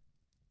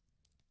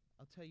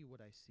 I'll tell you what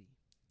I see,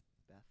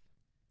 Beth.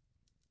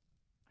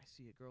 I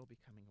see a girl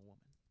becoming a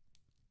woman.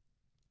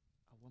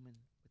 A woman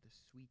with a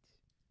sweet,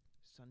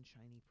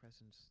 sunshiny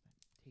presence that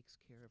takes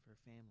care of her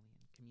family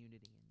and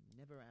community and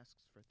never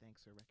asks for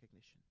thanks or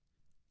recognition.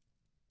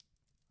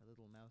 Our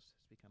little mouse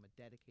has become a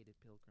dedicated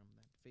pilgrim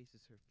that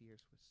faces her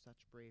fears with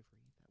such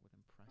bravery that would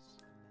impress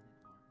the men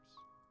in arms.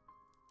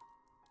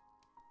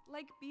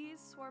 Like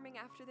bees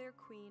swarming after their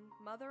queen,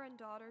 mother and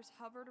daughters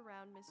hovered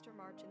around Mr.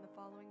 March in the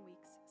following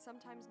weeks,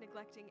 sometimes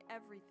neglecting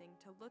everything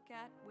to look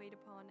at, wait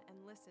upon,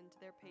 and listen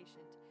to their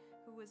patient,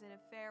 who was in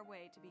a fair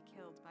way to be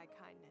killed by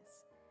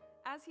kindness.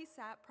 As he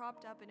sat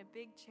propped up in a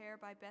big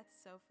chair by Beth's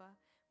sofa,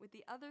 with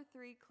the other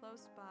three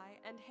close by,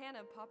 and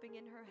Hannah popping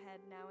in her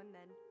head now and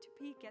then to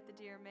peek at the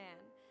dear man,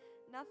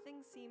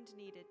 nothing seemed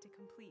needed to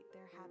complete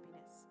their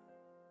happiness.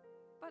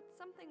 But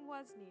something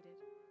was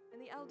needed, and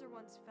the elder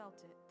ones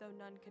felt it, though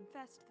none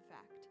confessed the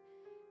fact.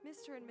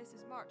 Mr. and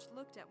Mrs. March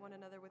looked at one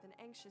another with an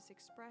anxious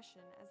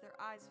expression as their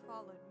eyes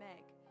followed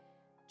Meg.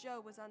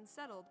 Jo was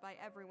unsettled by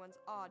everyone's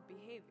odd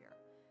behavior.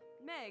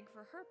 Meg,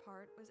 for her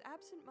part, was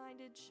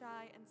absent-minded,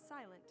 shy, and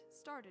silent,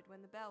 started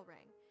when the bell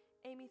rang.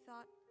 Amy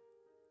thought,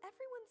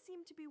 everyone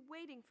seemed to be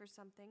waiting for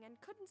something and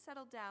couldn't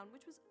settle down,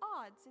 which was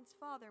odd since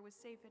father was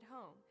safe at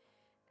home.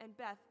 And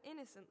Beth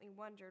innocently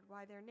wondered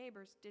why their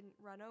neighbors didn't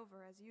run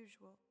over as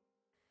usual.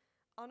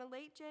 On a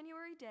late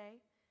January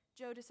day,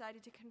 Joe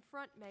decided to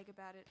confront Meg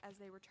about it as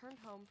they returned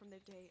home from their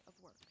day of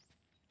work.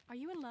 Are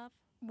you in love?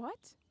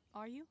 What?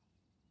 Are you?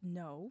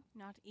 No.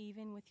 Not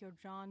even with your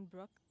John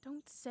Brooke?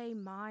 Don't say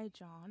my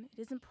John.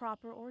 It isn't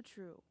proper or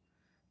true.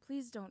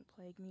 Please don't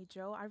plague me,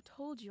 Joe. I've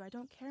told you I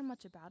don't care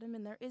much about him,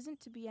 and there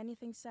isn't to be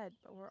anything said,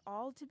 but we're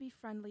all to be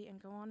friendly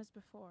and go on as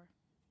before.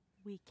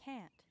 We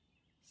can't.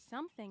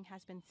 Something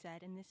has been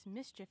said, and this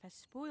mischief has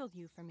spoiled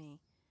you for me.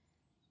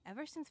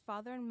 Ever since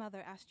Father and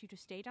Mother asked you to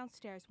stay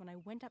downstairs when I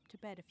went up to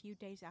bed a few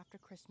days after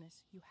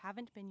Christmas, you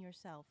haven't been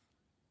yourself.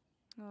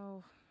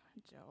 Oh,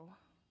 Joe.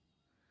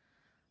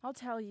 I'll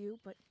tell you,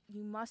 but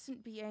you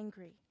mustn't be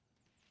angry.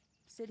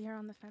 Sit here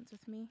on the fence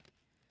with me.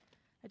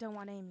 I don't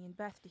want Amy and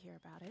Beth to hear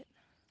about it.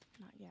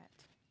 Not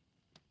yet.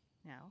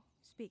 Now,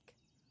 speak.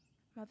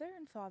 Mother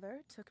and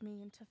Father took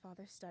me into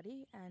Father's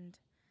study and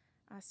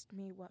asked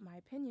me what my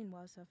opinion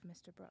was of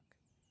Mr. Brooke.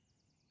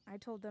 I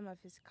told them of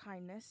his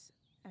kindness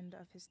and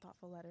of his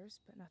thoughtful letters,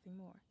 but nothing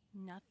more.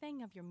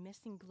 Nothing of your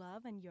missing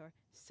glove and your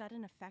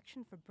sudden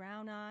affection for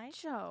Brown Eyes?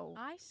 Joe!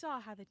 I saw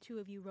how the two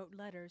of you wrote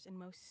letters and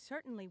most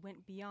certainly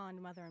went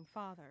beyond Mother and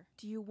Father.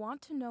 Do you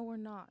want to know or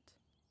not?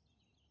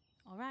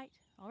 All right.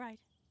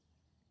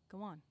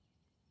 Go on.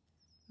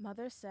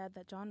 Mother said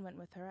that John went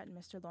with her at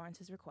Mr.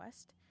 Lawrence's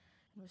request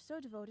and was so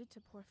devoted to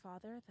poor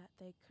Father that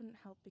they couldn't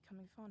help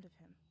becoming fond of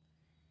him.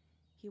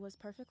 He was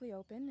perfectly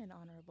open and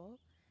honorable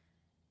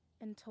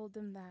and told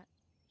them that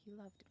he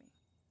loved me.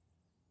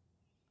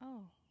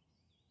 Oh,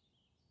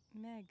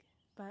 Meg.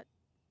 But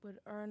would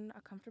earn a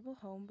comfortable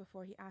home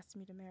before he asked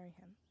me to marry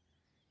him.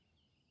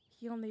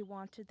 He only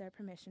wanted their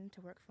permission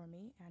to work for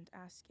me and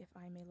ask if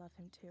I may love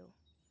him too.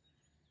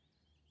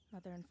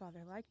 Mother and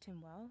Father liked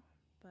him well,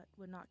 but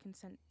would not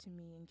consent to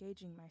me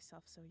engaging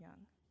myself so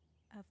young.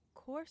 Of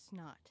course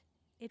not.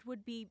 It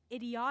would be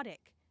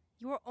idiotic.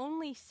 You're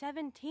only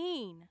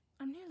 17.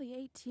 I'm nearly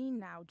 18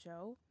 now,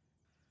 Joe.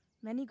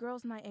 Many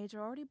girls my age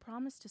are already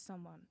promised to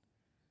someone.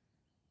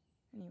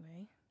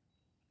 Anyway,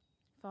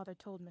 Father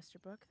told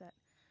Mr. Brooke that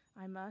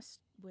I must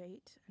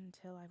wait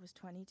until I was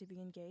 20 to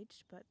be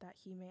engaged, but that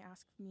he may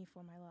ask me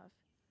for my love.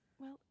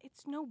 Well,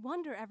 it's no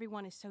wonder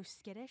everyone is so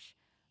skittish.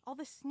 All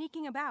the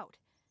sneaking about.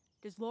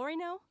 Does Laurie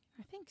know?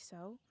 I think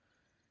so,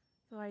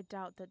 though I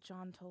doubt that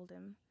John told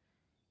him.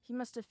 He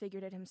must have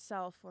figured it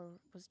himself or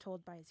was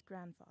told by his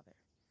grandfather.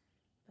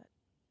 But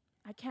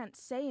I can't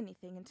say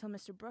anything until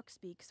Mr. Brooke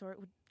speaks, or it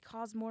would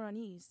cause more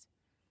unease.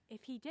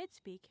 If he did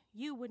speak,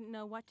 you wouldn't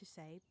know what to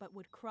say, but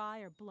would cry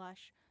or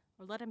blush,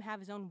 or let him have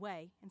his own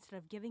way, instead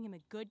of giving him a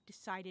good,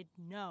 decided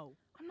no.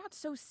 I'm not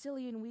so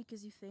silly and weak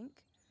as you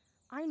think.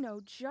 I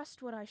know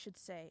just what I should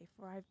say,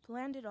 for I've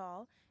planned it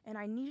all, and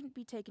I needn't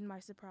be taken by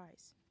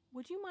surprise.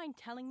 Would you mind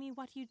telling me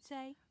what you'd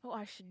say? Oh,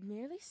 I should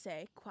merely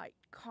say, quite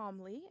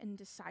calmly and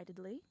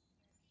decidedly,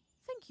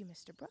 "Thank you,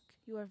 Mr. Brooke.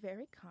 You are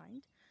very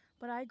kind,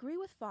 but I agree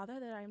with Father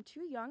that I am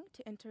too young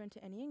to enter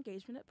into any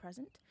engagement at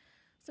present,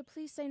 so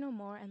please say no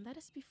more and let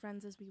us be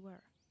friends as we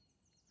were."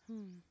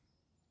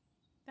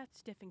 That's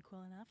stiff and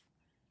cool enough.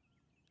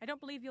 I don't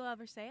believe you'll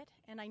ever say it,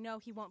 and I know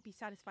he won't be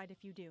satisfied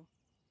if you do.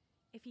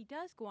 If he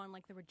does go on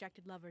like the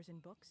rejected lovers in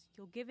books,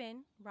 you'll give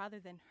in rather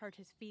than hurt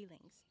his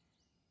feelings.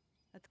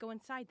 Let's go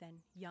inside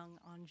then, young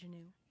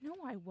ingenue. No,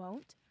 I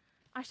won't.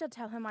 I shall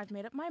tell him I've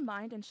made up my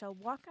mind and shall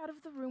walk out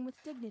of the room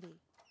with dignity.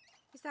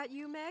 Is that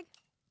you, Meg?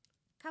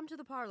 Come to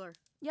the parlor.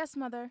 Yes,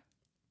 Mother.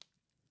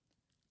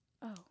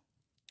 Oh.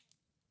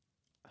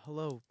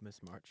 Hello,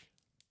 Miss March.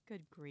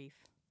 Good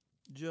grief.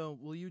 Joe,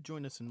 will you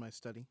join us in my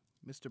study?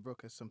 Mr.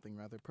 Brooke has something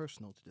rather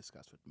personal to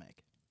discuss with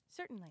Meg.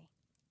 Certainly.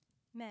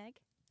 Meg,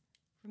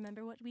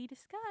 remember what we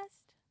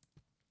discussed?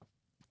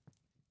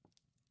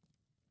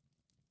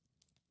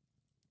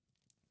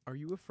 Are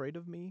you afraid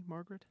of me,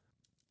 Margaret?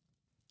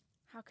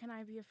 How can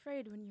I be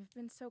afraid when you've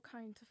been so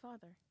kind to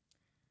Father?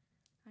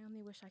 I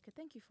only wish I could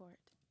thank you for it.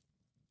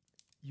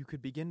 You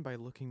could begin by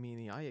looking me in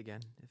the eye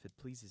again, if it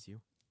pleases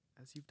you,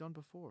 as you've done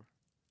before.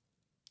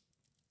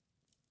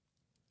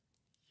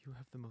 You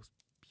have the most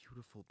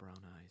beautiful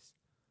brown eyes.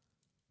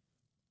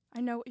 I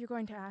know what you're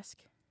going to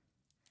ask.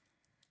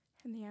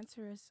 And the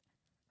answer is,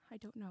 I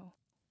don't know.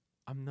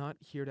 I'm not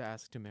here to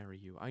ask to marry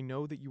you. I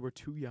know that you are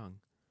too young.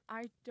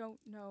 I don't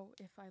know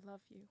if I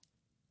love you.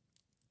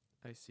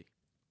 I see.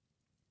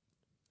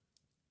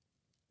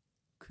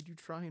 Could you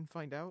try and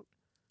find out?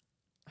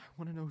 I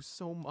want to know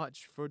so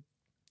much, for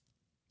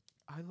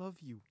I love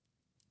you.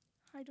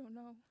 I don't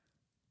know.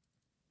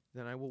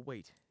 Then I will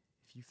wait,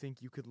 if you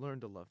think you could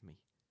learn to love me.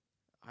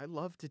 I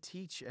love to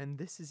teach, and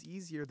this is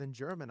easier than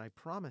German, I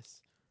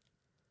promise.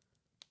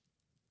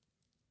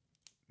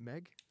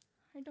 Meg?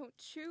 I don't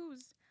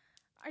choose.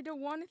 I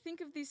don't want to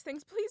think of these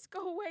things. Please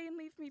go away and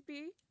leave me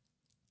be.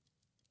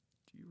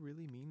 Do you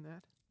really mean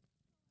that?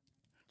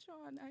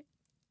 John, I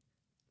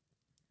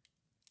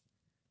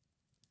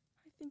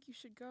think you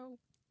should go.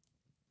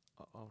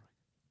 All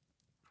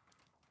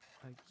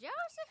right.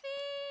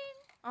 Josephine!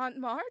 Aunt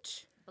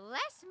March?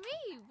 Bless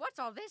me! What's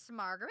all this,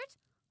 Margaret?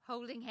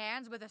 Holding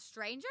hands with a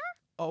stranger?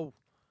 Oh.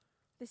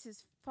 This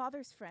is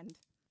Father's friend.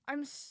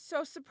 I'm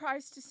so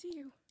surprised to see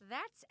you.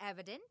 That's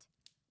evident.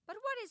 But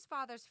what is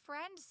Father's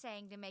friend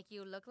saying to make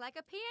you look like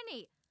a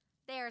peony?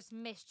 There's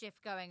mischief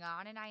going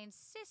on, and I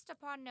insist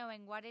upon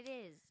knowing what it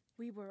is.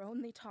 We were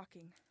only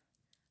talking.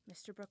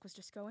 Mr. Brooke was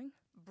just going.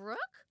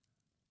 Brooke?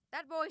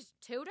 That boy's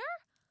tutor?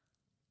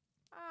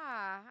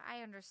 Ah,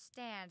 I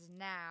understand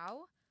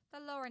now.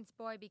 The Lawrence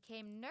boy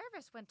became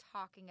nervous when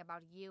talking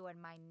about you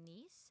and my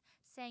niece,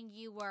 saying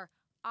you were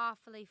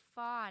awfully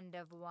fond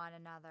of one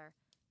another.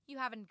 You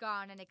haven't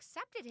gone and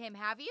accepted him,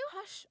 have you?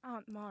 Hush,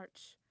 Aunt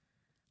March.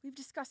 We've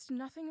discussed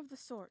nothing of the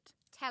sort.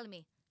 Tell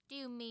me, do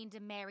you mean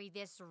to marry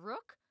this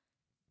rook?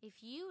 If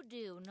you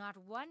do, not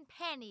one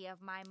penny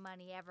of my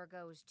money ever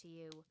goes to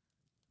you.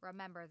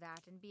 Remember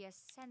that and be a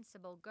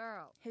sensible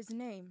girl. His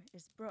name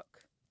is Brooke,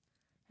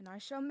 and I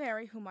shall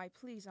marry whom I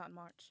please, Aunt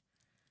March.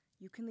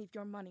 You can leave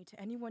your money to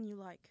anyone you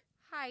like.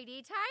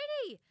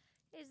 Highty-tighty!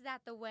 Is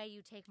that the way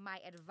you take my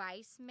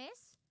advice,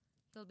 miss?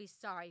 You'll be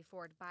sorry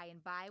for it by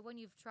and by when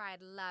you've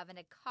tried love in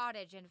a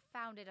cottage and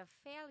found it a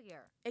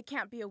failure. It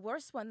can't be a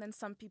worse one than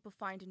some people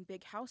find in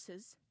big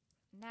houses.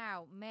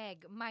 Now,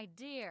 Meg, my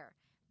dear,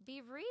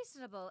 be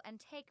reasonable and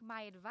take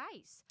my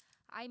advice.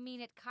 I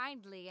mean it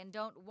kindly and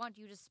don't want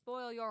you to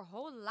spoil your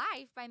whole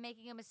life by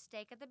making a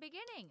mistake at the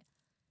beginning.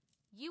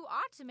 You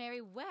ought to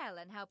marry well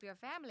and help your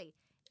family.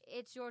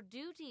 It's your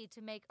duty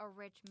to make a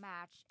rich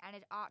match, and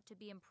it ought to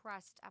be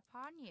impressed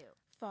upon you.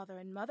 Father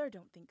and Mother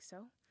don't think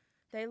so.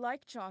 They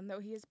like John, though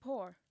he is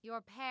poor.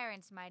 Your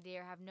parents, my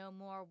dear, have no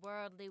more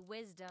worldly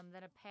wisdom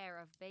than a pair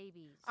of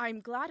babies.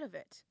 I'm glad of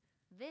it.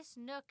 This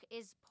Nook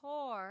is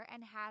poor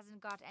and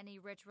hasn't got any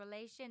rich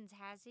relations,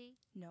 has he?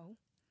 No,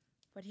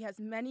 but he has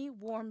many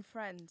warm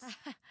friends.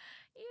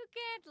 You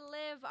can't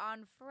live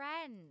on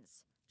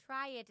friends.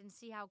 Try it and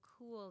see how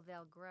cool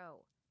they'll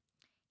grow.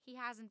 He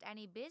hasn't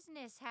any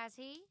business, has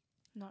he?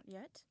 Not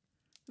yet.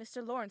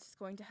 Mr. Lawrence is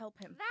going to help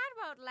him. That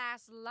won't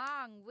last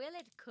long, will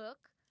it,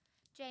 Cook?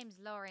 James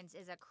Lawrence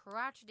is a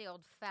crotchety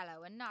old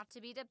fellow and not to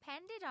be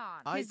depended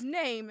on. His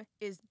name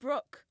is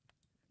Brooke.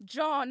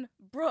 John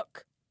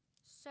Brooke.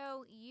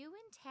 So you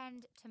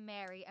intend to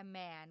marry a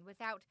man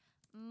without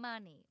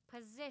money,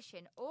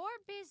 position, or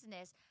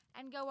business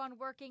and go on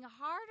working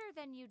harder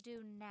than you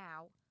do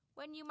now,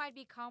 when you might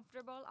be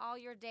comfortable all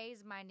your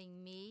days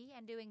minding me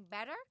and doing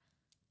better?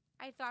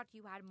 I thought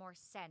you had more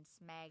sense,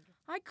 Meg.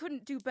 I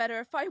couldn't do better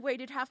if I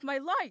waited half my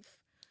life.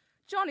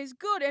 John is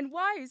good and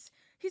wise.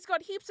 He's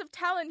got heaps of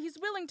talent. He's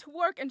willing to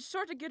work and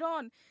sure to get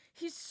on.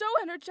 He's so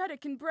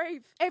energetic and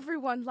brave.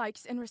 Everyone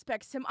likes and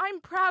respects him.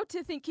 I'm proud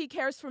to think he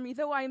cares for me,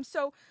 though I am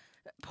so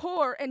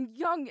poor and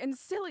young and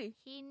silly.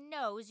 He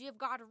knows you've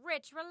got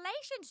rich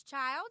relations,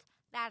 child.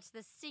 That's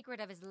the secret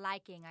of his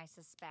liking, I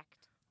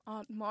suspect.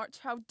 Aunt March,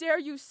 how dare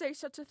you say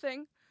such a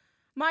thing?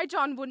 My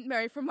John wouldn't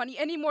marry for money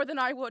any more than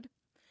I would.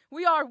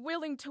 We are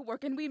willing to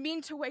work, and we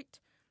mean to wait.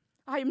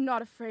 I am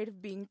not afraid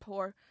of being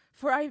poor,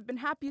 for I have been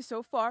happy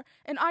so far,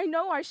 and I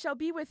know I shall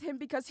be with him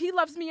because he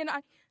loves me, and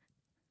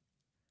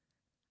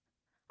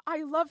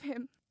I love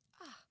him.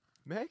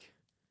 Meg?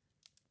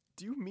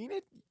 Do you mean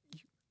it?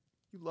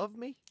 You love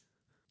me?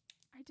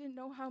 I didn't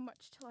know how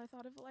much till I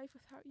thought of life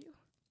without you.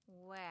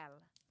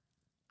 Well,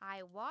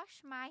 I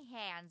wash my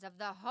hands of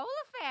the whole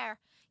affair.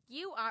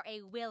 You are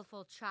a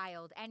willful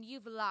child, and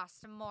you've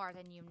lost more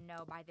than you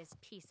know by this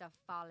piece of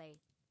folly.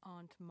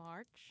 Aunt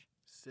March?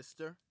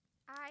 Sister?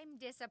 I'm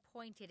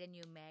disappointed in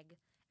you, Meg,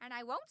 and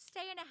I won't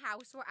stay in a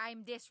house where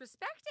I'm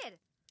disrespected.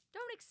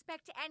 Don't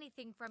expect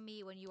anything from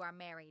me when you are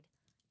married.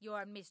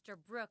 Your Mr.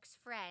 Brooks'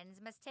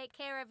 friends must take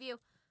care of you.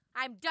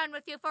 I'm done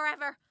with you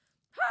forever.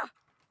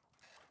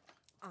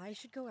 I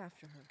should go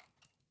after her.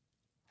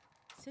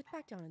 Sit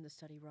back down in the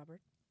study,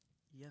 Robert.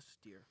 Yes,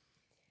 dear.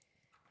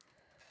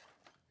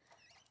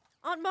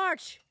 Aunt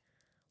March!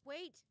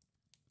 Wait!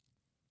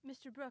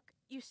 Mr. Brooke,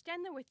 you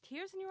stand there with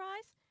tears in your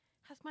eyes?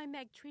 Has my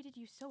Meg treated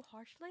you so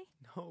harshly?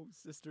 No,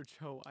 Sister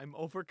Joe, I'm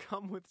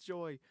overcome with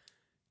joy.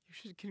 You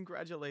should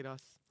congratulate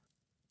us.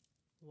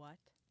 What?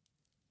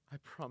 I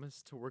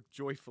promise to work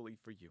joyfully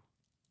for you.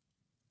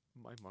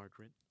 My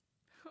Margaret.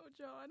 Oh,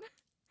 John.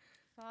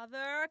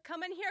 Father,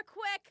 come in here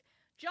quick!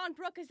 John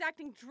Brooke is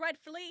acting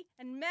dreadfully,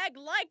 and Meg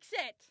likes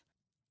it!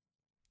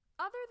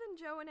 Other than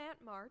Joe and Aunt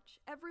March,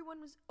 everyone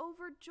was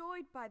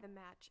overjoyed by the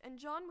match, and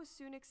John was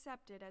soon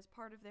accepted as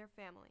part of their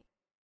family.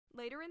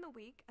 Later in the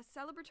week, a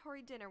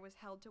celebratory dinner was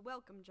held to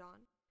welcome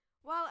John.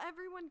 While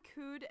everyone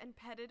cooed and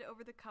petted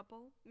over the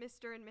couple,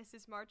 Mr. and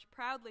Mrs. March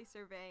proudly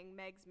surveying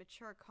Meg's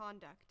mature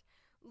conduct,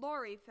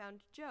 Laurie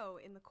found Joe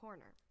in the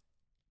corner.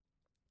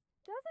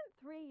 Doesn't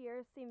 3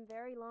 years seem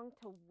very long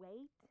to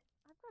wait?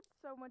 I've got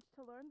so much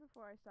to learn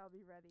before I shall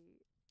be ready.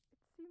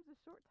 It seems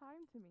a short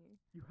time to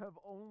me. You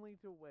have only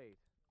to wait.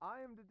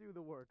 I am to do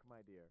the work, my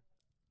dear.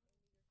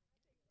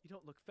 You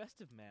don't look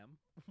festive, ma'am.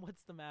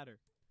 What's the matter?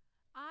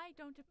 I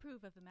don't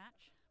approve of the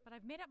match, but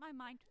I've made up my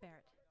mind to bear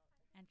it,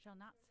 and shall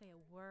not say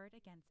a word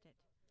against it.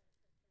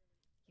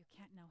 You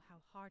can't know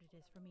how hard it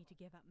is for me to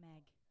give up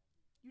Meg.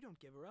 You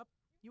don't give her up.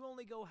 You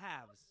only go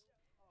halves.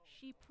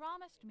 She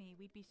promised me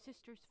we'd be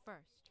sisters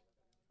first.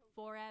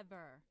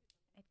 Forever.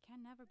 It can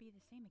never be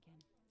the same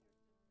again.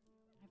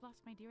 I've lost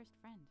my dearest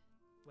friend.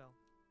 Well,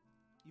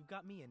 you've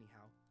got me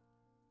anyhow.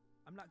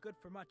 I'm not good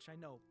for much, I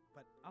know,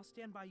 but I'll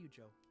stand by you,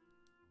 Joe.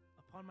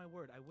 Upon my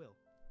word, I will.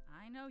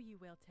 I know you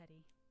will,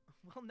 Teddy.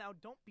 Well, now,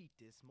 don't be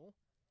dismal.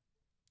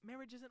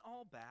 Marriage isn't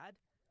all bad.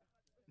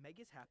 Meg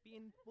is happy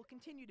and will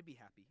continue to be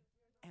happy.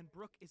 And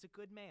Brooke is a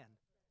good man.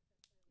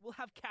 We'll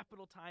have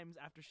capital times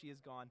after she is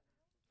gone,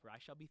 for I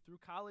shall be through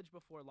college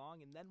before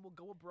long, and then we'll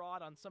go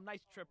abroad on some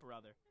nice trip or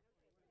other.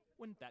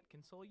 Wouldn't that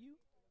console you?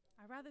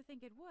 I rather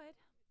think it would,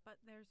 but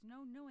there's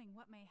no knowing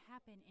what may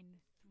happen in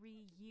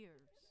 3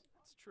 years.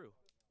 That's true.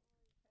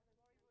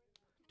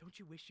 Don't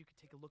you wish you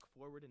could take a look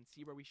forward and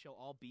see where we shall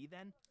all be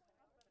then?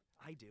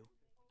 I do.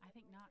 I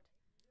think not,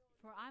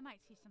 for I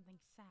might see something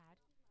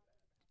sad.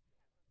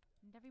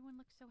 And everyone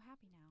looks so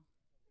happy now.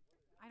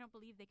 I don't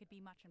believe they could be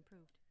much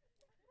improved.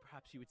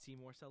 Perhaps you would see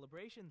more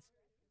celebrations.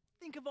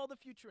 Think of all the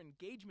future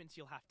engagements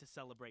you'll have to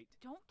celebrate.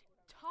 Don't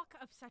talk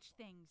of such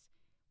things.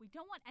 We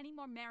don't want any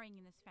more marrying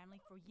in this family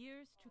for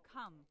years to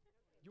come.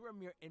 You're a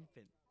mere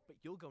infant, but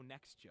you'll go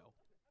next, Joe.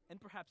 And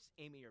perhaps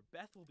Amy or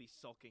Beth will be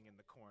sulking in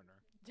the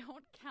corner.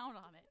 Don't count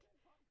on it.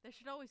 There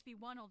should always be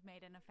one old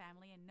maid in a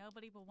family, and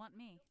nobody will want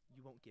me.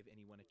 You won't give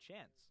anyone a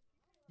chance.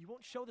 You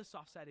won't show the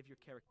soft side of your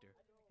character.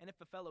 And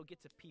if a fellow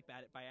gets a peep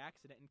at it by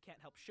accident and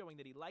can't help showing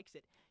that he likes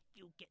it,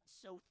 you get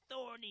so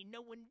thorny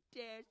no one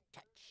dares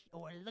touch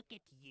or look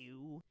at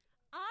you.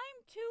 I'm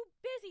too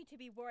busy to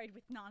be worried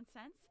with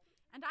nonsense,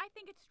 and I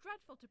think it's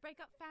dreadful to break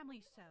up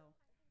families so.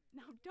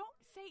 Now, don't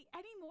say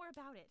any more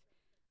about it.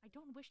 I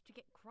don't wish to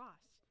get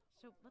cross,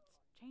 so let's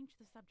change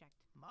the subject.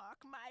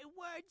 Mark my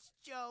words,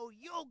 Joe,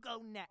 you'll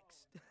go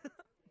next.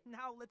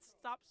 Now let's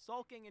stop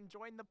sulking and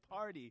join the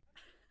party.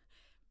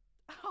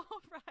 All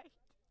right.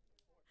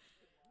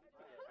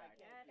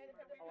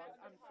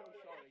 I'm so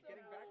sorry.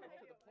 Getting back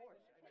into the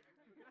porch.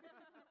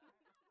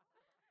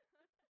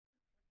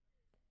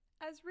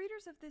 As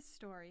readers of this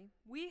story,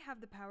 we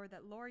have the power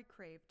that Laurie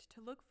craved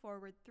to look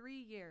forward 3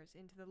 years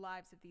into the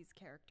lives of these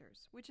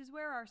characters, which is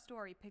where our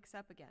story picks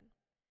up again.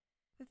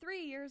 The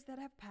 3 years that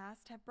have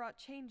passed have brought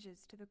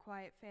changes to the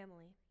Quiet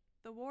family.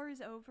 The war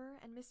is over,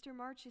 and Mr.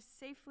 March is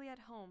safely at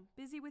home,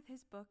 busy with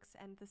his books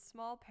and the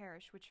small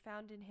parish which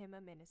found in him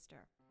a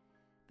minister.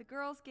 The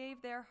girls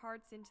gave their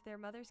hearts into their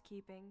mother's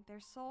keeping,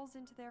 their souls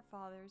into their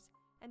father's,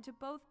 and to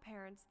both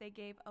parents they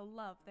gave a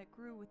love that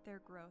grew with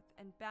their growth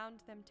and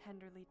bound them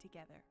tenderly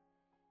together.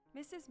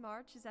 Mrs.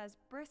 March is as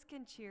brisk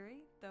and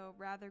cheery, though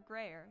rather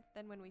grayer,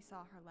 than when we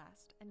saw her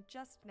last, and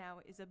just now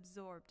is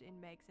absorbed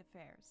in Meg's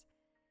affairs.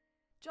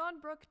 John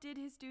Brooke did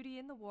his duty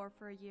in the war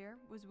for a year,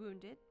 was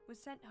wounded, was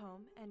sent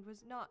home, and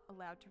was not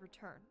allowed to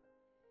return.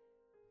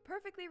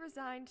 Perfectly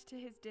resigned to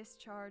his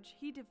discharge,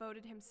 he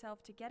devoted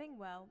himself to getting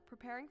well,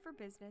 preparing for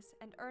business,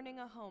 and earning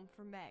a home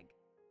for Meg.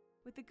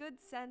 With the good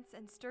sense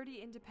and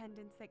sturdy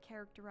independence that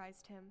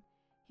characterized him,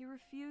 he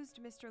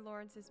refused Mr.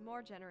 Lawrence's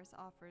more generous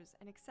offers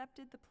and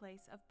accepted the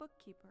place of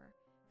bookkeeper,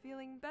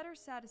 feeling better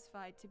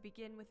satisfied to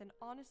begin with an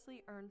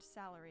honestly earned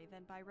salary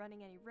than by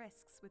running any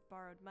risks with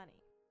borrowed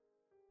money.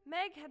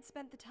 Meg had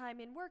spent the time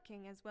in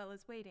working as well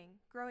as waiting,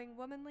 growing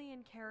womanly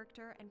in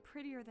character and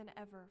prettier than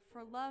ever,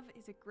 for love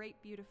is a great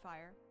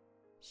beautifier.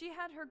 She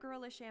had her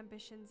girlish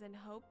ambitions and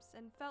hopes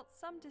and felt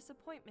some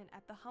disappointment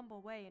at the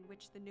humble way in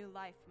which the new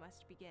life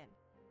must begin.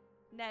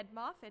 Ned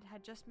Moffat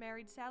had just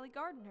married Sally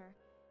Gardner,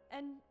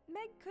 and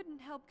Meg couldn't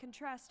help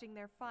contrasting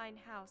their fine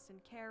house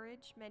and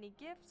carriage, many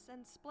gifts,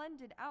 and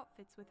splendid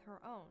outfits with her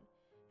own,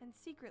 and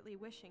secretly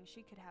wishing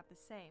she could have the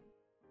same.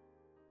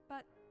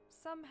 But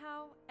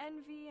somehow,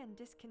 envy and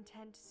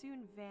discontent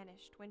soon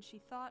vanished when she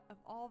thought of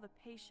all the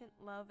patient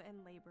love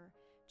and labor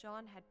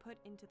John had put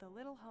into the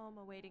little home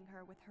awaiting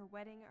her with her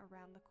wedding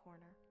around the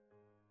corner.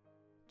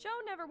 Joe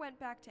never went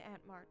back to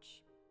Aunt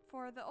March,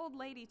 for the old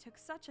lady took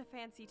such a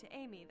fancy to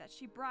Amy that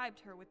she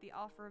bribed her with the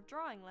offer of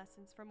drawing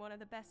lessons from one of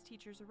the best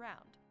teachers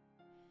around.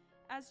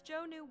 As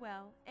Joe knew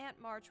well, Aunt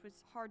March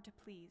was hard to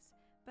please,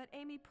 but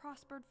Amy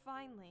prospered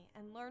finely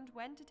and learned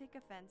when to take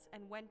offense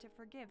and when to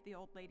forgive the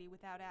old lady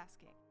without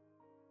asking.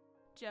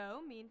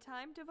 Jo,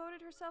 meantime,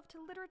 devoted herself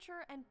to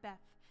literature and Beth,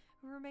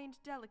 who remained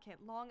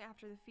delicate long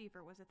after the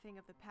fever was a thing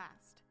of the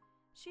past.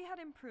 She had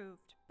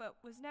improved, but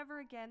was never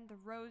again the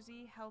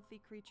rosy,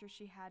 healthy creature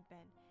she had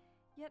been,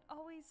 yet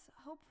always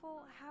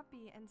hopeful,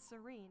 happy, and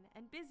serene,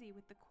 and busy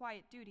with the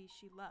quiet duties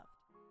she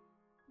loved.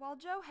 While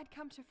Jo had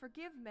come to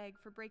forgive Meg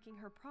for breaking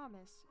her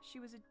promise, she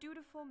was a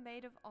dutiful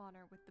maid of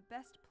honor with the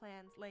best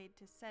plans laid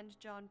to send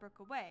John Brooke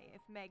away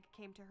if Meg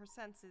came to her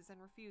senses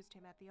and refused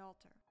him at the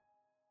altar.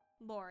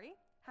 Laurie,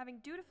 having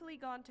dutifully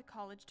gone to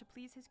college to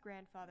please his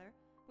grandfather,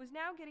 was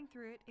now getting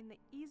through it in the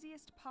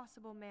easiest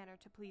possible manner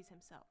to please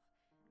himself.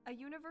 A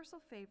universal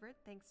favorite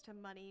thanks to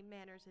money,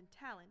 manners, and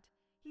talent,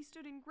 he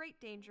stood in great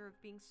danger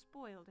of being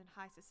spoiled in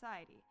high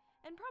society,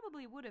 and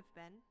probably would have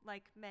been,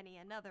 like many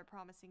another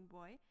promising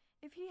boy,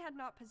 if he had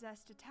not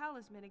possessed a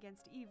talisman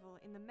against evil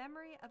in the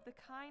memory of the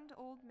kind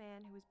old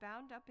man who was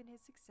bound up in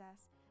his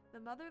success, the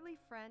motherly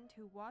friend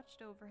who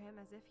watched over him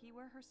as if he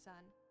were her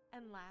son,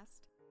 and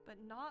last, but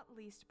not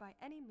least by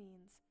any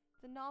means,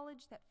 the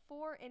knowledge that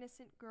 4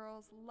 innocent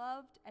girls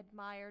loved,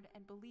 admired,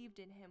 and believed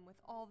in him with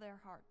all their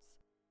hearts.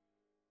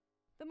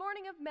 The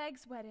morning of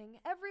Meg's wedding,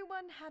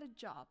 everyone had a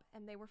job,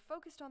 and they were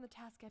focused on the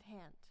task at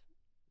hand.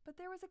 But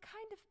there was a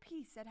kind of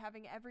peace at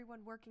having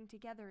everyone working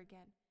together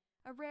again,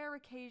 a rare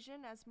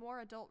occasion as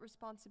more adult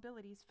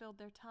responsibilities filled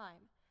their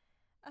time.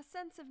 A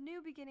sense of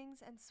new beginnings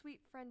and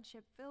sweet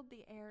friendship filled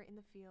the air in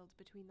the field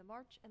between the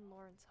March and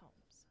Lawrence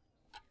homes.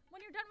 When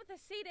you're done with the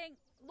seating,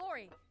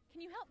 Lori, can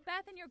you help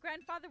Beth and your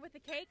grandfather with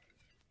the cake?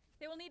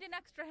 They will need an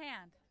extra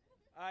hand.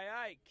 Aye,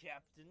 aye,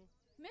 Captain.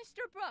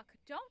 Mr. Brooke,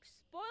 don't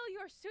spoil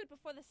your suit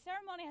before the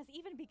ceremony has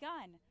even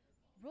begun.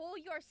 Roll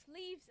your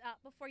sleeves up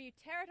before you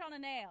tear it on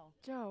a nail.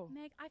 Joe.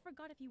 Meg, I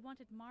forgot if you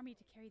wanted Marmee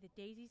to carry the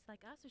daisies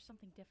like us or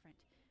something different.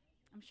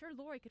 I'm sure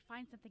Lori could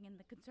find something in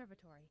the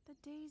conservatory. The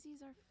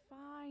daisies are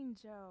fine,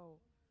 Joe.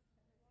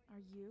 Are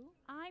you?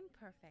 I'm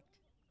perfect.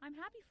 I'm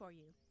happy for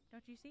you.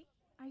 Don't you see?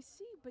 I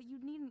see, but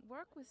you needn't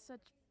work with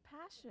such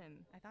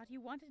passion. I thought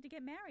you wanted to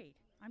get married.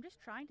 I'm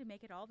just trying to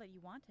make it all that you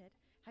wanted.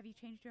 Have you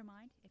changed your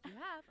mind? If you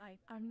have,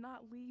 I'm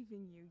not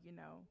leaving you, you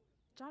know.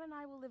 John and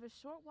I will live a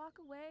short walk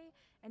away,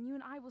 and you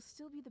and I will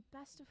still be the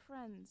best of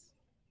friends.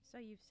 So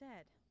you've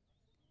said.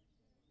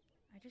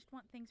 I just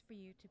want things for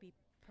you to be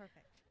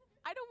perfect.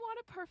 I don't want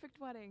a perfect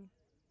wedding.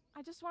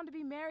 I just want to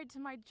be married to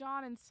my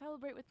John and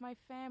celebrate with my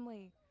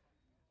family.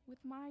 With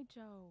my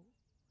Joe.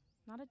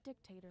 Not a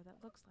dictator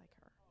that looks like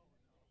her.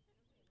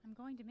 I'm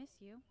going to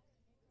miss you.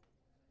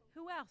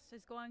 Who else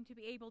is going to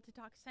be able to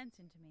talk sense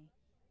into me?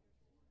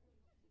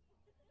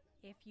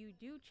 If you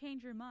do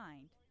change your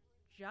mind,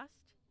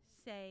 just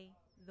say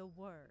the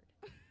word.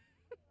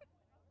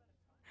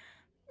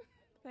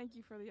 Thank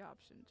you for the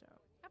option, Joe.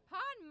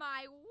 Upon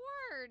my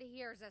word,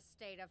 here's a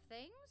state of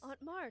things.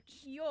 Aunt March.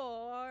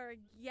 Your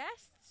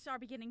guests are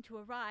beginning to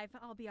arrive.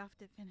 I'll be off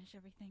to finish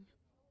everything.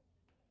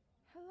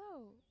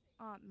 Hello,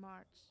 Aunt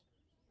March.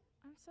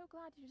 I'm so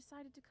glad you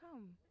decided to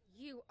come.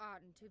 You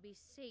oughtn't to be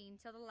seen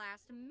till the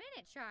last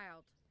minute,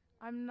 child.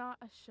 I'm not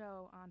a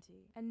show,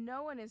 Auntie, and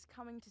no one is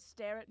coming to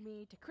stare at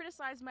me, to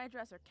criticize my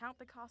dress, or count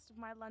the cost of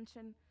my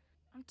luncheon.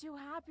 I'm too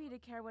happy to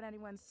care what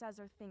anyone says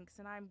or thinks,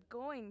 and I'm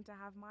going to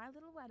have my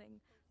little wedding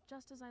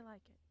just as I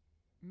like it.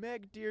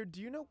 Meg, dear,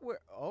 do you know where...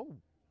 Oh,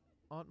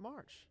 Aunt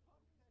March.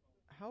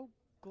 How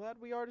glad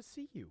we are to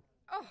see you.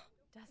 Oh!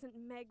 Doesn't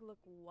Meg look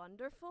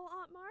wonderful,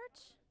 Aunt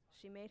March?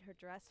 She made her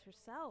dress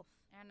herself.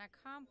 An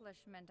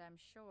accomplishment, I'm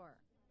sure.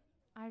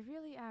 I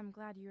really am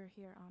glad you're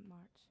here, Aunt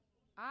March.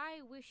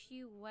 I wish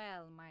you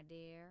well, my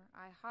dear.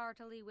 I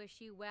heartily wish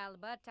you well,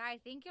 but I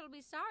think you'll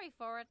be sorry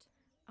for it.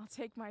 I'll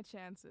take my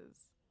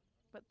chances.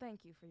 But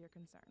thank you for your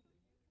concern.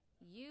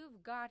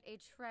 You've got a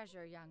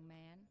treasure, young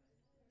man.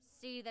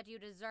 See that you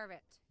deserve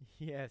it.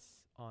 Yes,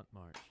 Aunt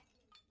March.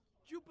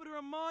 Jupiter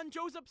Ammon,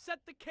 Joe's upset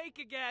the cake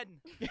again.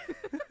 We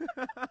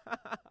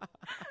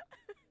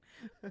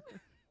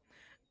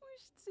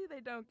should see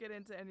they don't get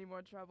into any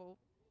more trouble.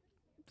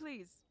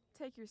 Please,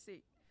 take your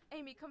seat.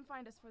 Amy, come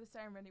find us for the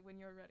ceremony when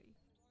you're ready.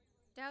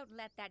 Don't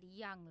let that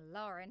young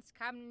Lawrence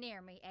come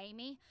near me,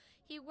 Amy.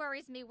 He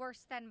worries me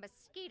worse than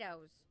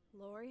mosquitoes.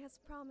 Laurie has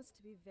promised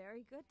to be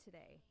very good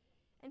today,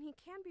 and he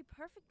can be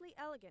perfectly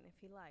elegant if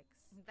he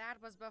likes.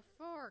 That was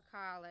before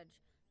college.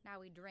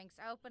 Now he drinks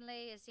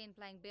openly, is seen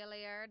playing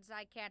billiards.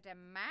 I can't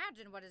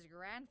imagine what his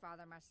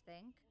grandfather must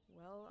think.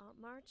 Well, Aunt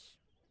March,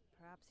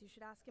 perhaps you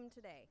should ask him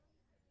today.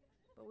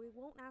 But we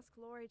won't ask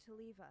Laurie to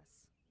leave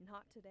us.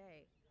 Not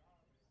today.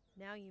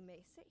 Now you may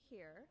sit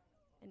here,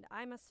 and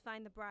I must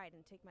find the bride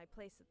and take my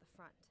place at the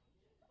front.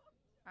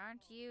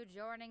 Aren't you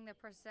joining the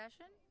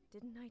procession?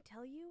 Didn't I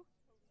tell you?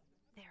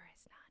 There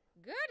is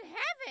none. Good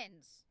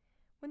heavens!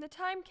 When the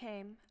time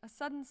came, a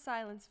sudden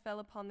silence fell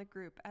upon the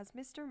group as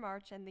Mr.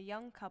 March and the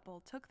young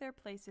couple took their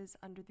places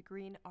under the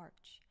green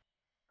arch.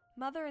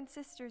 Mother and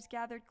sisters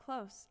gathered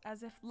close,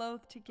 as if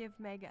loath to give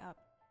Meg up.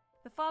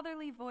 The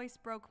fatherly voice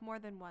broke more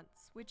than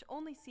once, which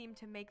only seemed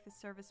to make the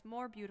service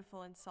more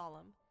beautiful and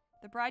solemn.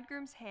 The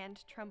bridegroom's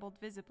hand trembled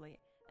visibly,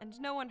 and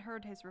no one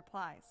heard his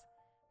replies.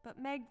 But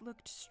Meg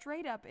looked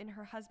straight up in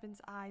her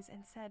husband's eyes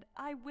and said,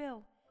 "I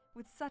will,"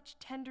 with such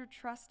tender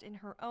trust in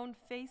her own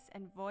face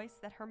and voice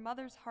that her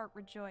mother's heart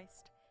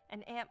rejoiced,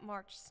 and Aunt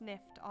March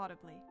sniffed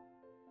audibly.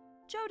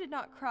 Jo did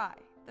not cry,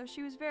 though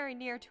she was very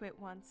near to it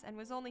once, and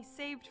was only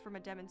saved from a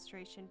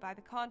demonstration by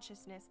the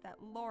consciousness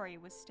that Laurie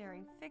was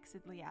staring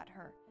fixedly at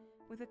her,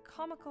 with a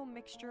comical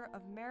mixture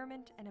of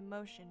merriment and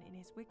emotion in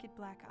his wicked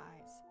black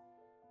eyes.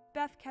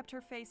 Beth kept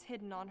her face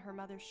hidden on her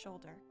mother's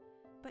shoulder,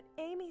 but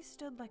Amy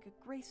stood like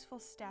a graceful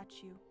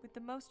statue, with the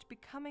most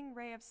becoming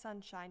ray of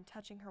sunshine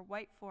touching her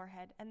white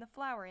forehead and the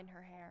flower in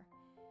her hair.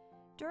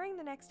 During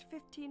the next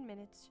 15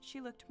 minutes, she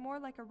looked more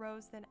like a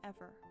rose than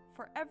ever,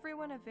 for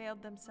everyone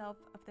availed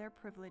themselves of their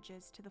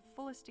privileges to the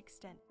fullest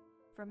extent,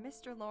 from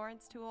Mr.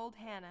 Lawrence to old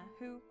Hannah,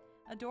 who,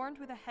 adorned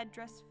with a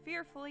headdress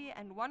fearfully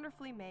and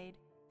wonderfully made,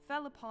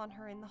 fell upon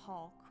her in the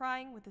hall,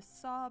 crying with a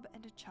sob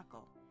and a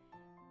chuckle.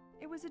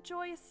 It was a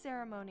joyous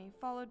ceremony,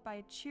 followed by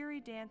a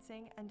cheery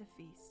dancing and a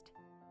feast.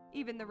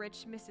 Even the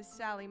rich Mrs.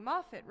 Sally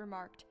Moffat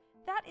remarked,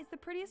 That is the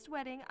prettiest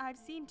wedding I've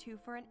seen to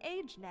for an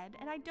age, Ned,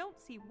 and I don't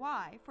see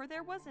why, for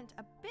there wasn't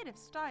a bit of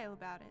style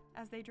about it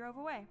as they drove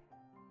away.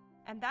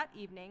 And that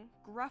evening,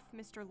 gruff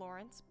Mr.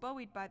 Lawrence,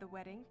 buoyed by the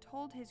wedding,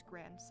 told his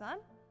grandson,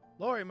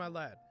 Laurie, my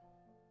lad,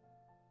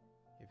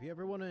 if you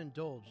ever want to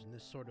indulge in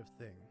this sort of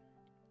thing,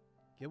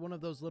 get one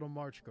of those little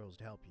March girls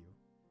to help you,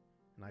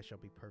 and I shall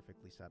be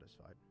perfectly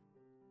satisfied.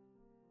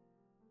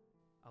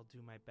 I'll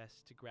do my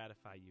best to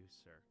gratify you,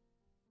 sir.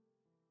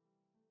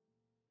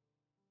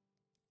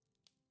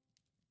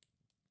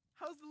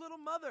 How's the little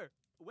mother?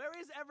 Where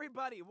is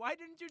everybody? Why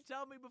didn't you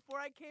tell me before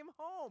I came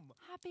home?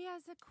 Happy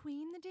as a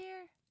queen, the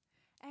dear.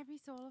 Every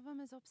soul of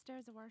 'em is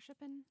upstairs a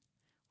worshipping.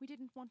 We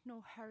didn't want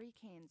no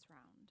hurricanes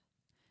round.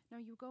 Now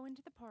you go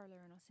into the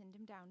parlor and I'll send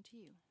him down to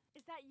you.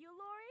 Is that you,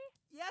 Laurie?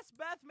 Yes,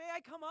 Beth, may I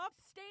come up?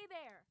 Stay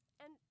there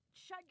and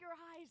shut your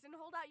eyes and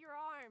hold out your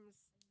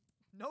arms.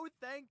 No,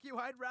 thank you.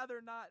 I'd rather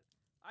not.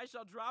 I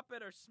shall drop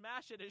it or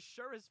smash it as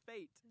sure as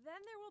fate.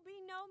 Then there will be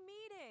no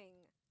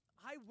meeting.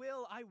 I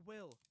will.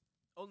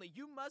 Only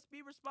you must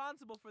be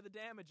responsible for the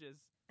damages.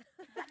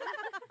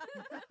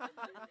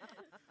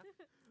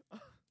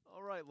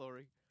 All right,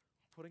 Laurie.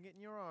 Putting it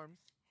in your arms.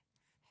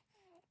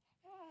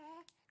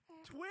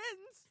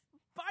 Twins?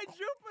 By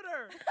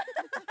Jupiter!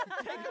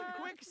 Take them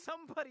quick,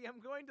 somebody. I'm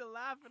going to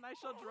laugh and I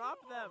shall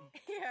drop them.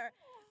 Here,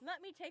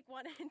 let me take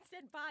one and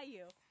sit by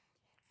you.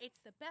 It's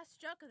the best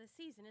joke of the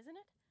season, isn't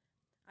it?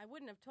 I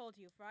wouldn't have told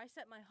you, for I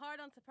set my heart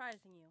on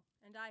surprising you,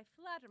 and I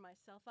flatter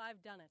myself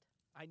I've done it.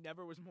 I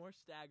never was more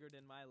staggered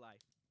in my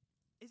life.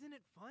 Isn't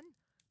it fun?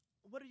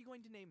 What are you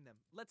going to name them?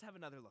 Let's have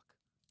another look.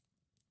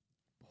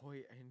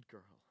 Boy and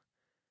girl.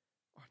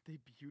 Aren't they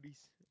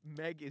beauties?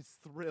 Meg is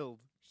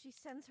thrilled. She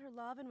sends her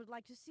love and would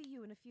like to see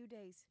you in a few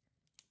days.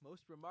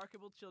 Most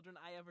remarkable children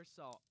I ever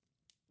saw.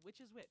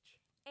 Which is which?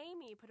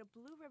 Amy put a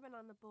blue ribbon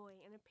on the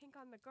boy and a pink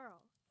on the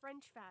girl,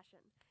 French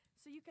fashion,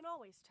 so you can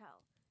always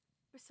tell.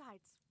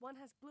 Besides, one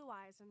has blue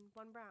eyes and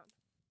one brown.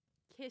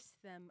 Kiss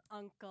them,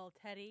 Uncle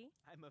Teddy.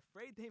 I'm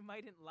afraid they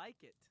mightn't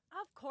like it.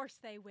 Of course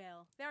they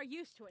will. They're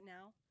used to it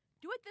now.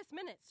 Do it this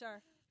minute,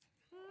 sir.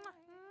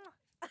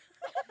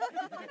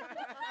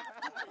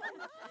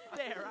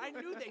 There, I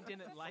knew they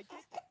didn't like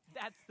it.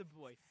 That's the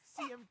boy.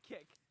 See him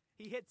kick.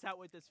 He hits out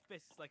with his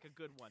fists like a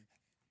good one.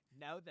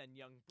 Now then,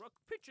 young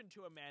Brooke, pitch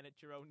into a man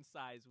at your own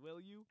size,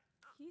 will you?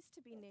 He's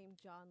to be named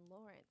John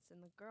Lawrence,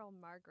 and the girl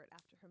Margaret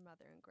after her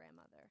mother and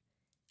grandmother.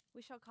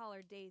 We shall call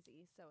her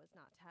Daisy, so as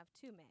not to have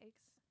two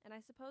Megs, and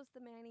I suppose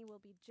the Manny will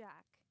be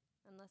Jack,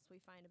 unless we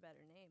find a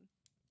better name.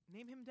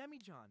 Name him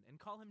Demi-John, and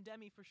call him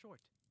Demi for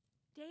short.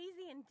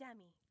 Daisy and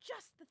Demi,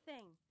 just the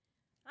thing.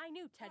 I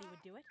knew Teddy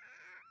would do it.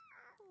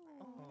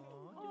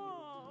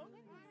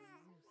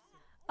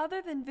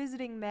 Other than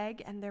visiting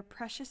Meg and their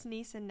precious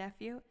niece and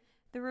nephew,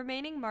 the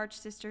remaining March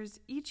sisters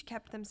each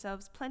kept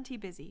themselves plenty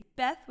busy.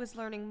 Beth was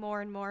learning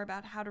more and more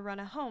about how to run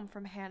a home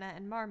from Hannah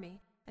and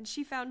Marmee, and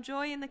she found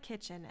joy in the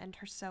kitchen and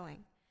her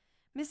sewing.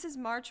 Mrs.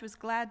 March was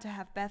glad to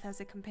have Beth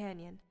as a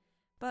companion,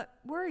 but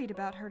worried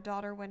about her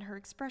daughter when her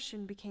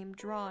expression became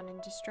drawn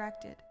and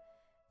distracted.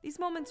 These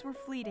moments were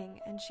fleeting,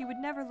 and she would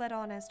never let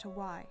on as to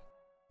why.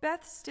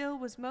 Beth still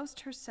was most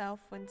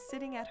herself when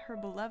sitting at her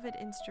beloved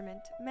instrument,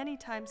 many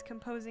times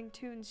composing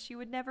tunes she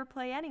would never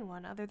play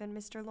anyone other than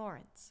Mr.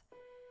 Lawrence.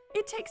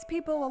 It takes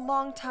people a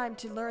long time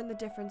to learn the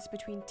difference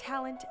between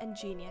talent and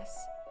genius.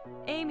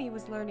 Amy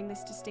was learning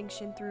this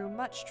distinction through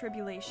much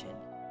tribulation.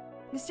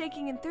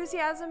 Mistaking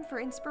enthusiasm for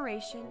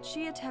inspiration,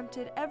 she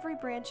attempted every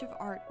branch of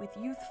art with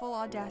youthful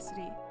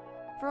audacity.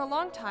 For a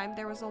long time,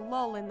 there was a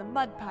lull in the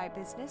mud pie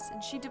business,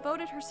 and she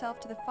devoted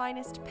herself to the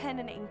finest pen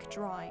and ink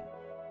drawing.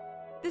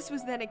 This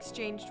was then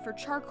exchanged for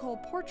charcoal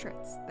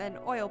portraits, then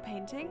oil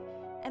painting,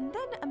 and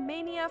then a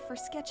mania for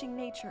sketching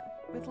nature,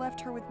 which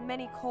left her with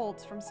many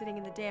colds from sitting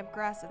in the damp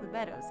grass of the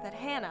meadows that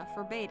Hannah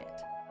forbade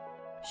it.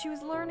 She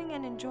was learning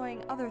and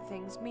enjoying other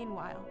things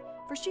meanwhile,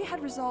 for she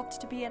had resolved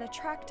to be an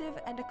attractive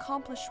and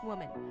accomplished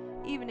woman,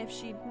 even if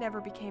she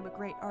never became a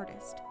great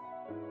artist.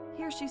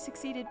 Here she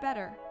succeeded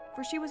better,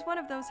 for she was one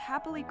of those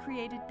happily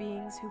created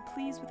beings who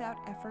please without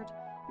effort,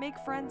 make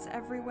friends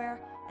everywhere,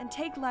 and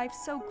take life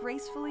so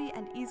gracefully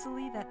and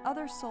easily that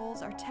other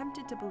souls are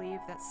tempted to believe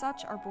that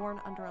such are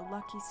born under a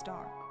lucky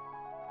star.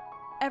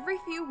 Every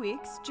few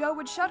weeks, Jo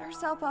would shut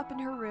herself up in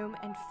her room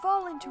and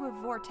fall into a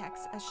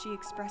vortex, as she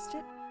expressed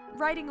it,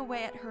 writing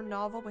away at her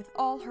novel with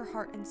all her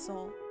heart and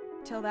soul.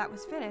 Till that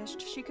was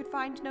finished, she could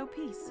find no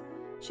peace.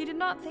 She did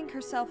not think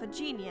herself a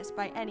genius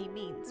by any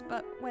means,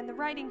 but when the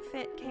writing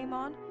fit came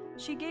on,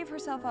 she gave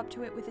herself up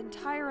to it with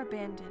entire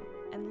abandon,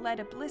 and led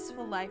a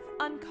blissful life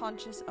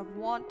unconscious of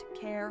want,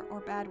 care, or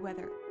bad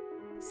weather.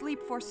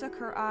 Sleep forsook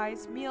her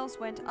eyes, meals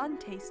went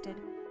untasted,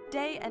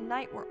 day and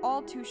night were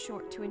all too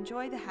short to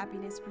enjoy the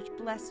happiness which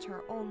blessed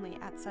her only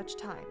at such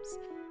times.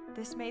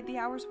 This made the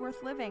hours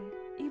worth living,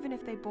 even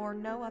if they bore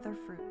no other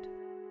fruit.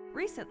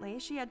 Recently,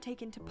 she had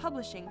taken to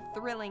publishing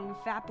thrilling,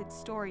 vapid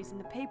stories in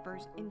the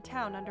papers in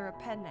town under a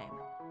pen name.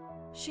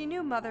 She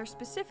knew Mother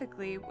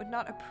specifically would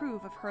not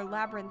approve of her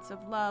labyrinths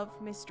of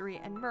love,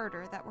 mystery, and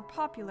murder that were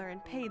popular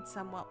and paid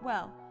somewhat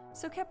well,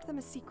 so kept them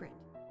a secret.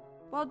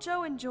 While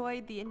Jo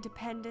enjoyed the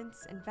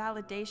independence and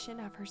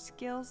validation of her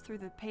skills through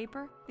the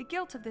paper, the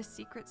guilt of this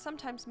secret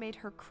sometimes made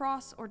her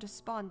cross or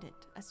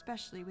despondent,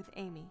 especially with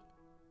Amy.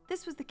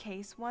 This was the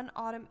case one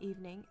autumn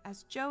evening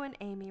as Jo and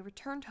Amy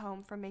returned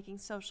home from making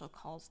social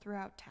calls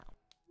throughout town.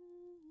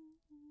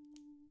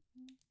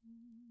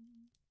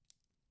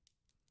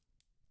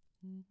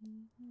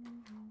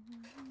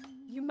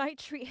 You might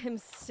treat him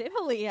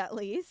civilly, at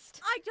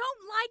least. I don't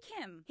like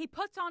him. He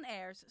puts on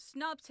airs,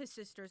 snubs his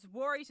sisters,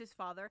 worries his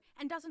father,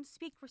 and doesn't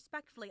speak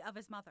respectfully of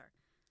his mother.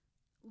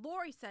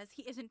 Laurie says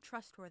he isn't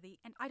trustworthy,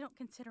 and I don't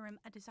consider him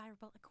a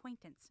desirable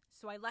acquaintance,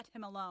 so I let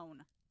him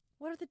alone.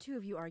 What are the two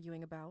of you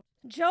arguing about?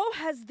 Jo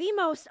has the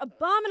most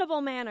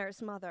abominable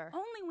manners, Mother.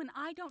 Only when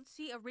I don't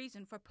see a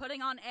reason for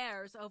putting on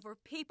airs over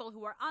people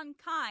who are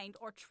unkind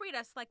or treat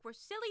us like we're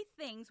silly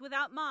things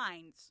without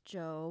minds.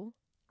 Jo?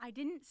 I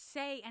didn't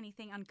say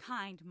anything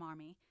unkind,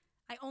 Marmee.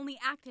 I only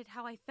acted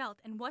how I felt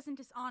and wasn't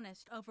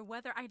dishonest over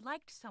whether I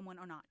liked someone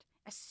or not,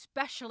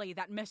 especially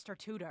that Mr.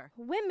 Tudor.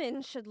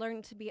 Women should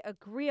learn to be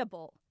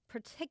agreeable,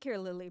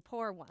 particularly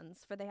poor ones,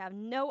 for they have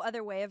no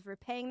other way of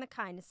repaying the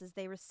kindnesses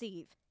they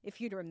receive.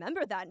 If you'd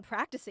remember that and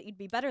practice it, you'd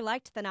be better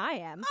liked than I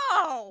am.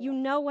 Oh! You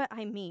know what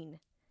I mean.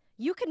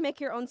 You can make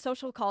your own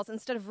social calls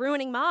instead of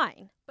ruining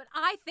mine. But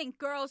I think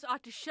girls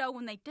ought to show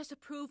when they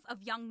disapprove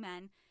of young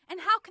men. And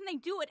how can they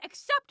do it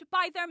except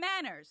by their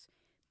manners?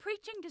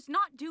 Preaching does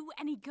not do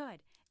any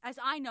good, as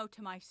I know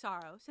to my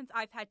sorrow, since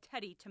I've had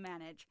Teddy to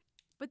manage.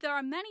 But there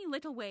are many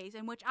little ways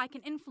in which I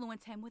can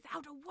influence him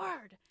without a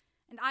word.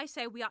 And I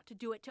say we ought to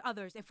do it to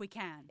others if we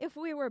can. If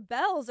we were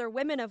belles or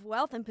women of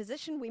wealth and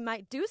position, we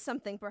might do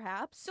something,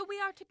 perhaps. So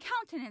we are to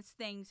countenance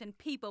things and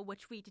people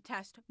which we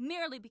detest,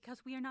 merely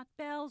because we are not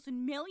belles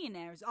and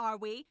millionaires, are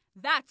we?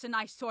 That's a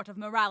nice sort of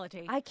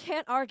morality. I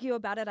can't argue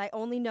about it. I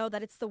only know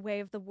that it's the way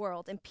of the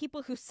world, and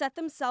people who set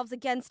themselves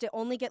against it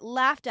only get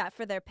laughed at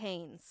for their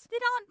pains.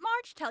 Did Aunt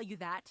March tell you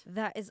that?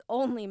 That is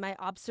only my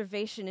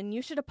observation, and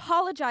you should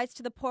apologize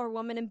to the poor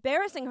woman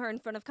embarrassing her in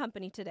front of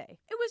company today.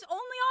 It was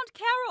only Aunt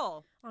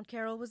Carol. Aunt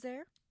Carol was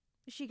there?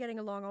 Is she getting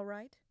along all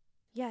right?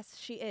 Yes,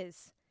 she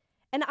is.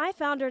 And I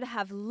found her to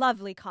have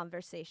lovely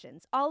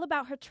conversations, all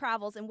about her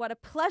travels and what a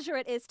pleasure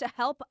it is to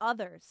help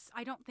others.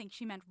 I don't think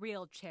she meant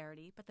real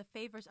charity, but the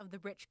favors of the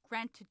rich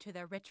granted to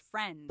their rich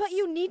friends. But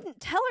you needn't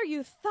tell her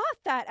you thought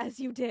that as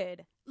you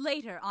did.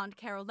 Later, Aunt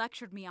Carol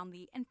lectured me on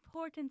the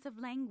importance of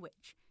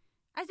language.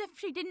 As if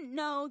she didn't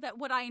know that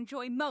what I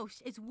enjoy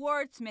most is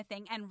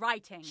wordsmithing and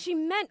writing. She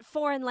meant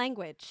foreign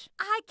language.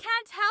 I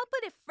can't help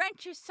it if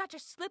French is such a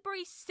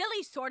slippery,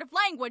 silly sort of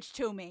language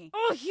to me.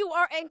 Oh, you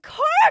are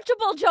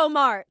incorrigible, Jo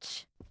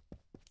March!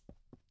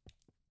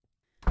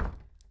 I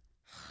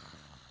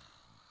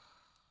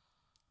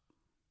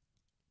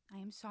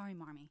am sorry,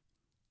 Marmee.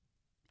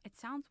 It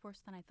sounds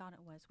worse than I thought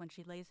it was when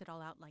she lays it all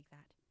out like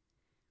that.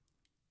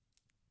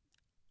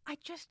 I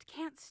just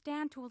can't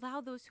stand to allow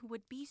those who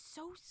would be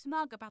so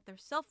smug about their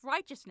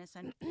self-righteousness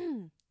and...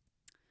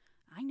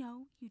 I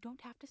know, you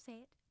don't have to say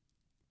it.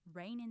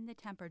 Rein in the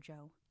temper,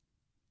 Jo.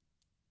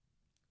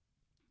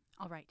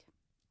 All right.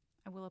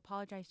 I will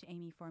apologize to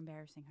Amy for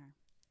embarrassing her.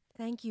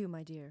 Thank you,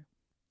 my dear.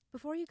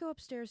 Before you go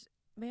upstairs,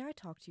 may I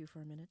talk to you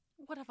for a minute?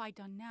 What have I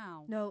done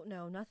now?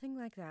 No, nothing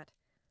like that.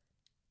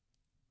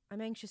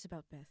 I'm anxious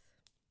about Beth.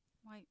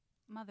 Why,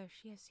 Mother,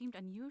 she has seemed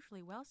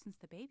unusually well since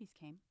the babies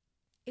came.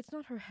 It's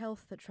not her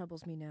health that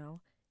troubles me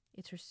now.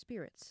 It's her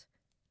spirits.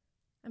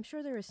 I'm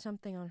sure there is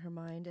something on her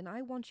mind, and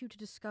I want you to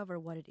discover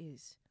what it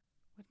is.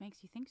 What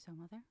makes you think so,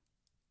 Mother?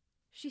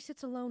 She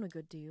sits alone a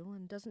good deal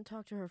and doesn't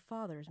talk to her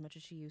father as much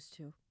as she used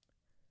to.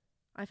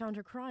 I found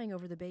her crying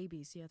over the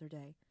babies the other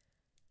day.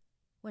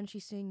 When she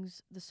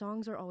sings, the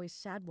songs are always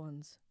sad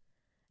ones,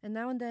 and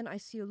now and then I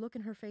see a look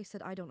in her face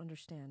that I don't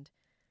understand.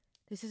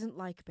 This isn't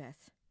like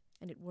Beth,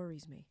 and it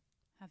worries me.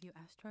 Have you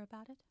asked her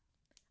about it?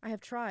 I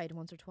have tried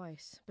once or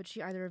twice, but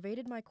she either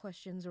evaded my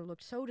questions or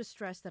looked so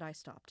distressed that I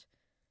stopped.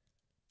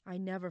 I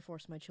never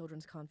force my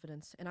children's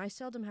confidence, and I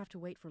seldom have to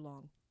wait for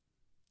long.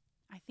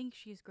 I think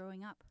she is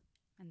growing up,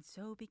 and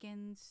so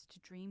begins to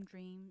dream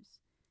dreams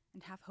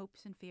and have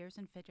hopes and fears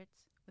and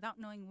fidgets, without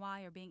knowing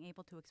why or being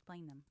able to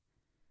explain them.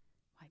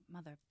 Why,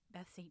 Mother,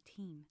 Beth's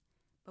 18,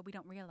 but we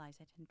don't realize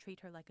it and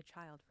treat her like a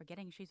child,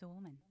 forgetting she's a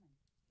woman.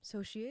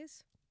 So she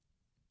is?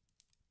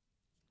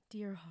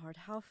 Dear heart,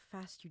 how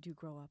fast you do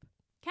grow up.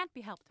 Can't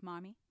be helped,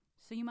 Marmee.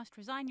 So you must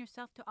resign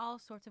yourself to all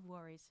sorts of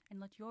worries and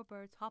let your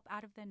birds hop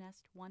out of their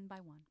nest one by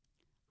one.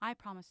 I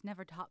promise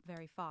never to hop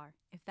very far,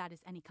 if that is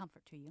any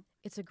comfort to you.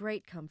 It's a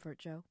great comfort,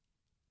 Jo.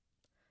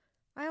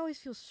 I always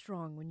feel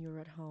strong when you're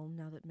at home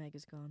now that Meg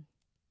is gone.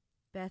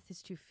 Beth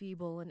is too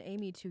feeble and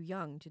Amy too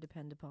young to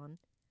depend upon.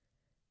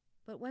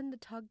 But when the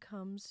tug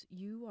comes,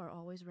 you are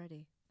always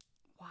ready.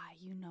 Why,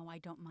 you know I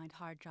don't mind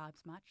hard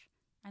jobs much,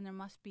 and there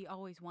must be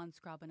always one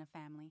scrub in a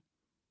family.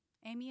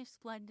 Amy is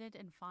splendid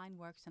and fine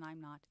works, and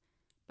I'm not.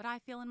 But I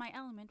feel in my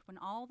element when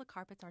all the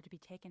carpets are to be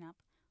taken up,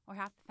 or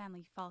half the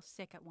family falls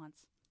sick at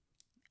once.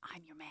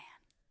 I'm your man.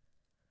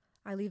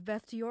 I leave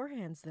Beth to your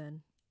hands,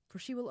 then, for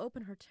she will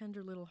open her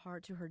tender little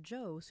heart to her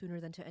Jo sooner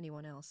than to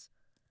anyone else.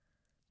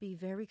 Be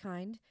very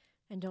kind,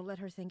 and don't let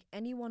her think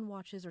anyone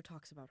watches or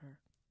talks about her.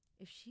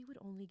 If she would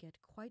only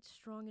get quite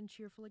strong and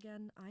cheerful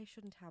again, I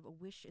shouldn't have a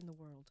wish in the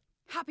world.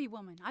 Happy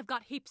woman, I've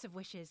got heaps of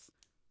wishes.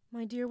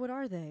 My dear, what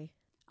are they?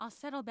 I'll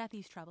settle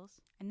Bethy's troubles,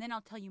 and then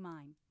I'll tell you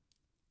mine.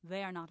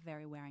 They are not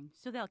very wearing,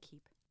 so they'll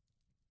keep.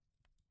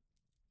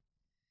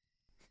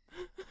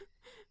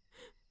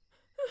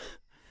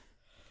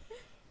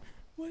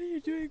 What are you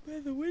doing by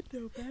the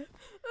window, Beth?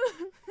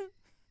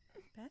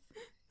 Beth?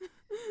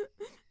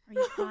 Are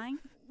you crying?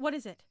 What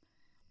is it?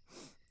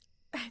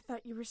 I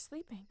thought you were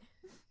sleeping.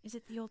 Is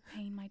it the old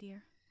pain, my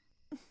dear?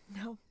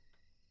 No.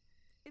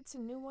 It's a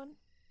new one,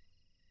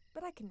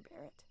 but I can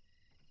bear it.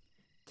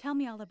 Tell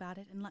me all about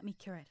it and let me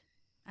cure it,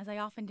 as I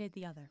often did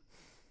the other.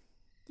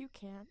 You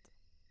can't.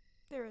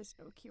 There is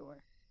no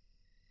cure.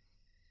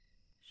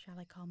 Shall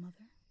I call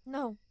Mother?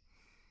 No.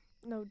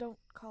 No, don't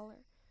call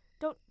her.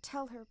 Don't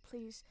tell her,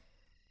 please.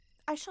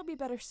 I shall be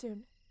better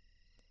soon.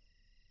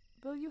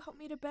 Will you help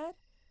me to bed?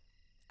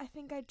 I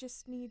think I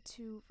just need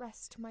to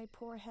rest my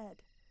poor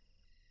head.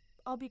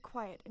 I'll be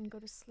quiet and go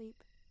to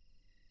sleep.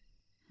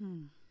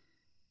 You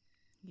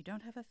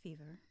don't have a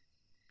fever.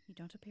 You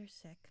don't appear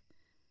sick.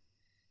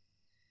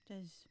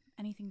 Does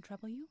anything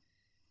trouble you?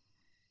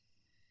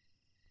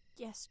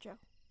 Yes, Joe.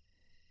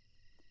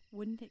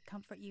 Wouldn't it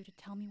comfort you to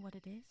tell me what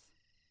it is?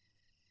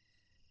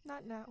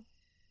 Not now.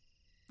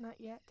 Not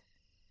yet.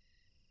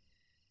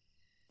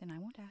 Then I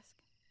won't ask.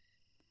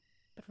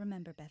 But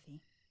remember,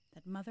 Bethy,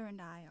 that Mother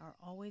and I are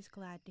always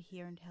glad to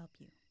hear and help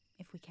you,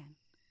 if we can.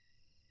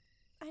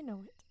 I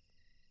know it.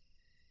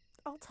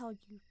 I'll tell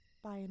you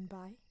by and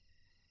by.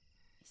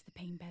 Is the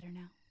pain better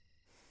now?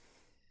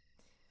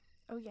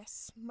 Oh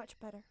yes, much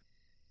better.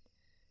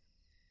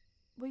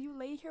 Will you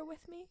lay here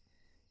with me?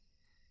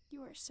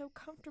 You are so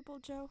comfortable,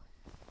 Joe.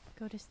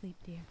 Go to sleep,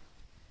 dear.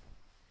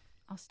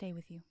 I'll stay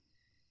with you.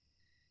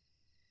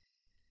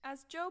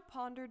 As Joe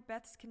pondered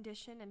Beth's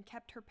condition and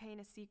kept her pain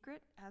a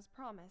secret, as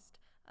promised,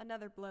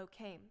 another blow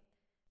came.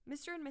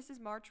 Mr. and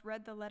Mrs. March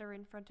read the letter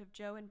in front of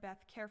Joe and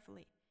Beth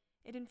carefully.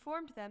 It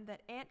informed them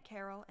that Aunt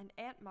Carol and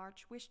Aunt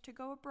March wished to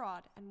go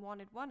abroad and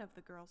wanted one of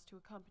the girls to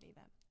accompany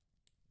them.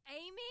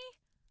 Amy?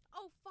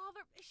 Oh,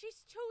 Father,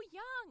 she's too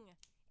young.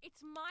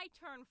 It's my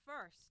turn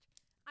first.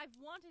 I've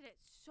wanted it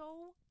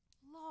so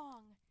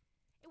long.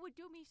 It would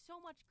do me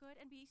so much good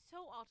and be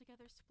so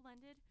altogether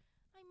splendid.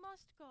 I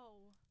must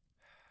go.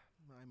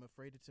 I'm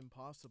afraid it's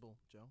impossible,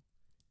 Joe.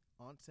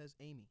 Aunt says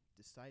Amy,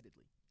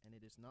 decidedly, and it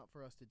is not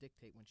for us to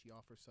dictate when she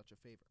offers such a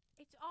favor.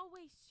 It's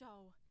always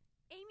so.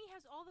 Amy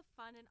has all the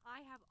fun and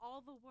I have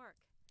all the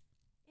work.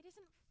 It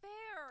isn't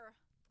fair.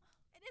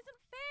 It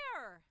isn't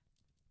fair.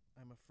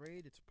 I'm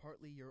afraid it's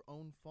partly your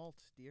own fault,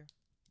 dear.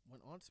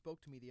 When Aunt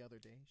spoke to me the other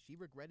day, she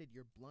regretted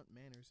your blunt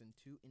manners and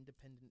too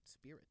independent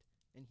spirit.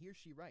 And here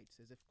she writes,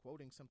 as if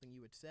quoting something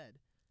you had said,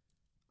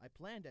 I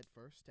planned at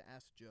first to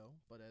ask Jo,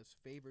 but as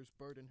favors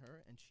burden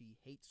her and she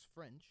hates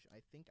French,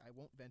 I think I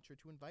won't venture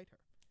to invite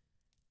her.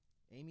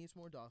 Amy is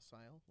more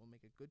docile, will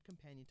make a good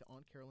companion to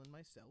Aunt Carol and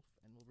myself,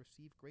 and will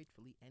receive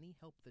gratefully any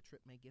help the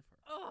trip may give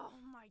her. Oh,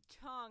 my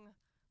tongue.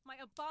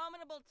 My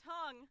abominable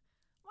tongue.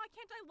 Why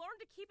can't I learn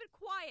to keep it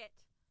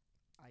quiet?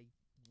 I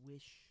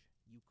wish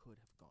you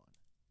could have gone.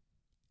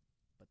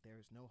 But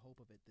there is no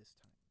hope of it this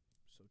time.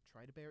 So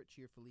try to bear it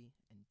cheerfully,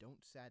 and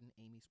don't sadden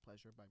Amy's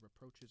pleasure by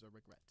reproaches or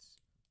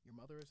regrets. Your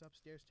mother is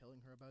upstairs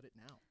telling her about it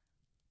now.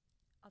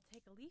 I'll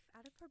take a leaf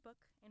out of her book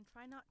and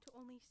try not to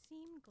only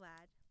seem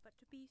glad, but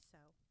to be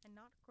so, and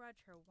not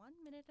grudge her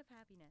 1 minute of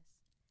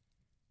happiness.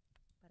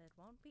 But it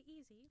won't be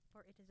easy,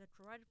 for it is a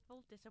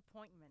dreadful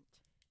disappointment.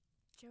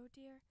 Joe,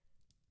 dear,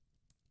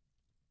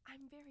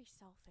 I'm very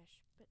selfish,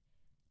 but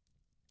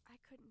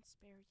I couldn't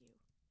spare you.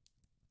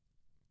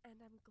 And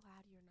I'm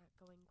glad you're not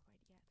going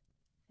quite yet.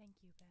 Thank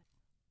you, Beth.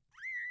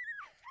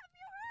 Have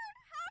you heard?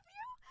 Have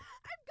you?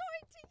 I'm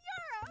going to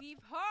Europe!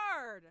 We've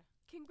heard!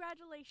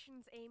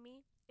 Congratulations,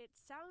 Amy. It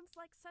sounds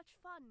like such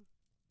fun.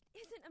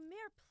 Isn't a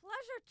mere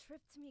pleasure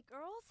trip to me,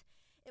 girls.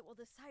 It will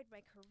decide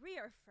my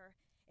career, for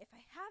if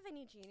I have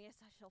any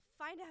genius, I shall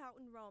find it out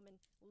in Rome and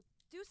will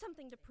do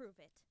something to prove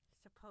it.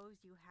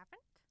 Suppose you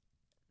haven't?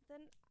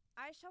 Then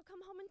I shall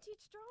come home and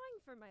teach drawing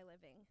for my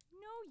living.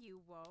 No, you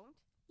won't.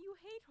 You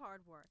hate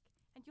hard work,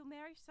 and you'll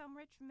marry some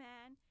rich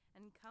man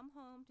and come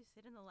home to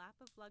sit in the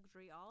lap of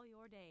luxury all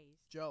your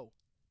days. Joe.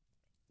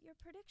 Your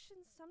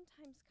predictions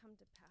sometimes come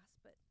to pass,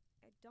 but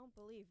I don't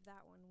believe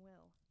that one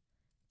will.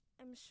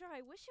 I'm sure I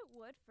wish it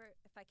would, for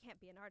if I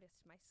can't be an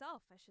artist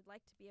myself, I should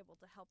like to be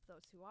able to help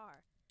those who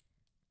are.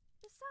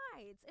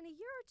 Besides, in a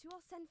year or two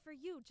I'll send for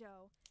you,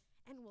 Joe,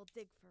 and we'll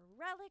dig for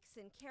relics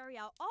and carry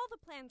out all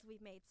the plans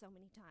we've made so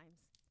many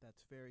times.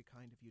 That's very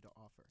kind of you to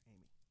offer,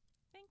 Amy.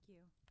 Thank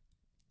you.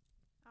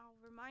 I'll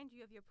remind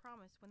you of your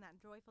promise when that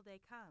joyful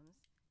day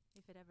comes,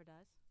 if it ever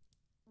does.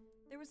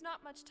 There was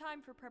not much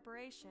time for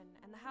preparation,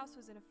 and the house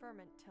was in a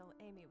ferment till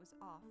Amy was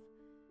off.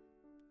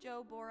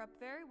 Joe bore up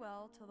very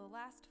well till the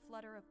last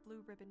flutter of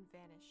blue ribbon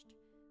vanished.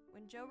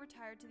 When Joe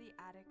retired to the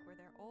attic where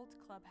their old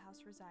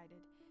clubhouse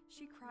resided,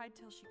 she cried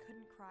till she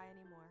couldn't cry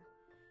anymore.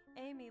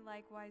 Amy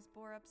likewise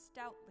bore up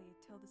stoutly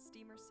till the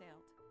steamer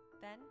sailed.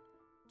 Then,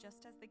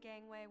 just as the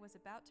gangway was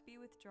about to be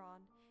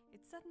withdrawn,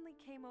 it suddenly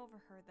came over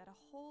her that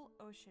a whole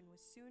ocean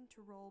was soon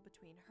to roll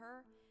between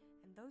her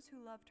and those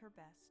who loved her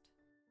best.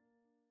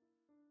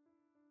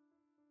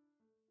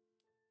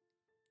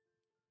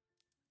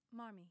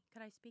 Marmee,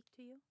 could I speak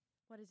to you?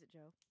 What is it,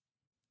 Joe?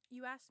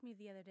 You asked me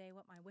the other day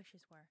what my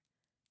wishes were.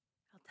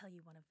 I'll tell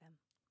you one of them.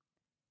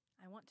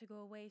 I want to go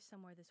away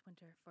somewhere this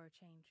winter for a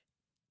change.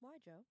 Why,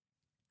 Joe?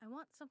 I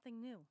want something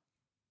new.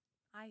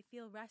 I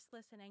feel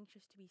restless and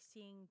anxious to be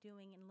seeing,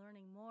 doing, and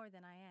learning more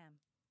than I am.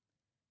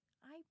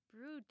 I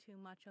brood too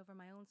much over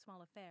my own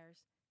small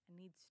affairs and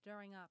need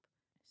stirring up.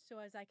 So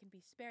as I can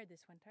be spared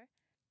this winter,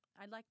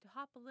 I'd like to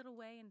hop a little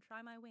way and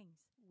try my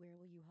wings. Where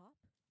will you hop?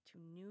 To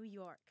New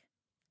York.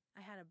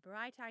 I had a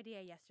bright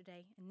idea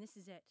yesterday, and this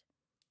is it.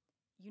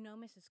 You know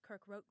Mrs.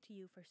 Kirk wrote to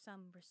you for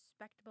some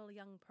respectable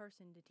young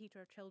person to teach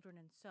her children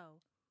and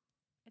sew.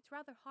 It's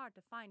rather hard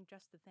to find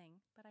just the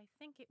thing, but I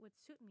think it would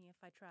suit me if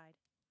I tried.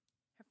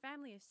 Her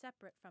family is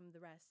separate from the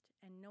rest,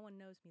 and no one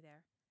knows me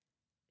there.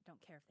 I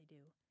don't care if they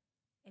do.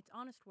 It's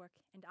honest work,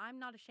 and I'm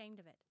not ashamed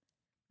of it.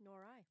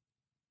 Nor I.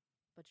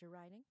 But you're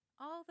writing?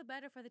 All the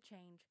better for the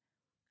change.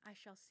 I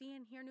shall see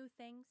and hear new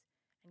things,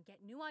 and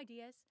get new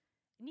ideas,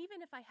 and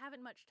even if I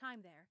haven't much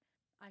time there,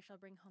 I shall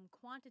bring home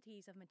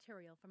quantities of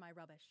material for my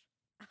rubbish.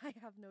 I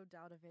have no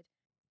doubt of it.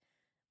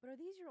 But are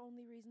these your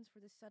only reasons for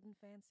this sudden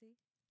fancy?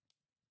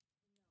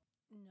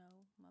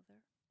 No, Mother.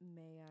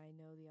 May I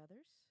know the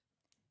others?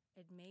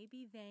 It may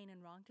be vain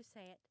and wrong to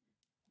say it,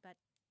 but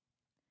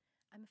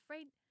I'm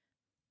afraid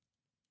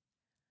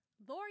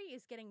Laurie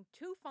is getting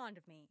too fond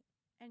of me,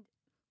 and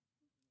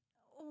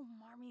oh,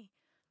 Marmee,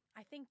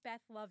 I think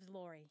Beth loves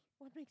Laurie.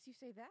 What makes you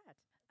say that?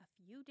 A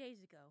few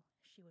days ago,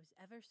 she was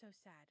ever so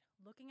sad,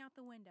 looking out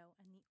the window,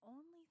 and the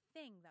only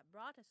thing that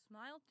brought a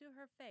smile to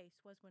her face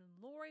was when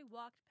Laurie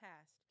walked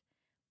past.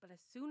 But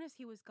as soon as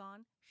he was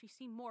gone, she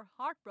seemed more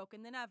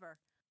heartbroken than ever.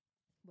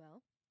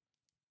 Well,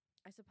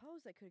 I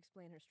suppose that could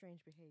explain her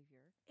strange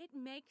behavior. It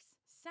makes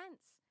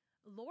sense.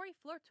 Laurie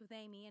flirts with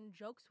Amy and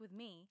jokes with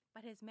me,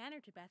 but his manner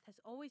to Beth has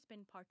always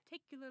been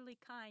particularly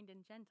kind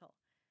and gentle.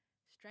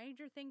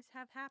 Stranger things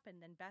have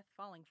happened than Beth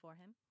falling for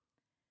him.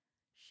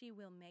 She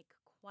will make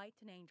quite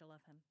an angel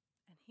of him,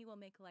 and he will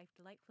make life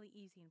delightfully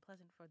easy and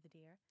pleasant for the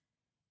dear,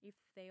 if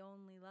they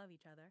only love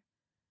each other.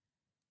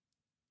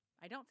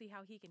 I don't see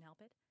how he can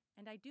help it,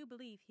 and I do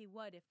believe he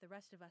would if the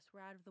rest of us were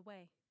out of the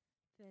way.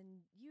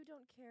 Then you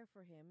don't care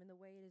for him in the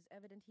way it is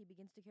evident he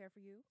begins to care for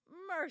you?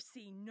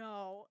 Mercy,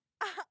 no.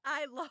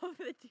 I love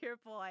the dear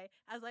boy,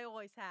 as I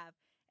always have,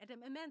 and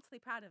am immensely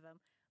proud of him.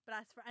 But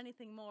as for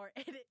anything more,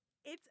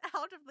 it's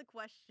out of the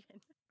question.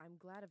 I'm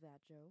glad of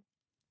that, Joe.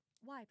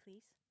 Why,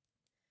 please?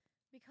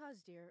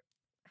 Because, dear,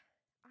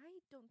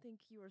 I don't think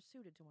you are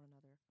suited to one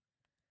another.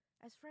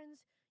 As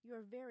friends, you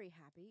are very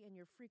happy, and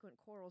your frequent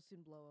quarrels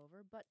soon blow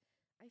over, but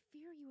I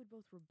fear you would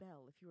both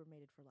rebel if you were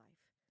mated for life.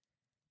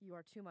 You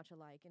are too much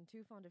alike and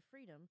too fond of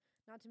freedom,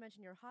 not to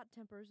mention your hot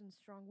tempers and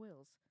strong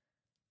wills.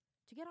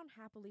 To get on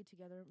happily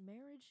together,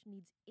 marriage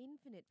needs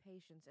infinite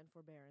patience and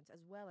forbearance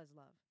as well as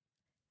love.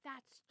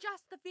 That's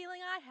just the feeling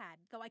I had,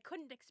 though I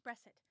couldn't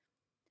express it.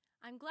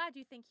 I'm glad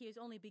you think he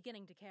is only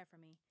beginning to care for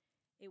me.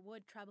 It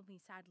would trouble me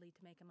sadly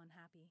to make him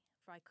unhappy,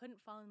 for I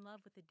couldn't fall in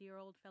love with the dear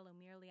old fellow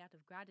merely out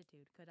of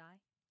gratitude, could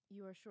I?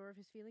 You are sure of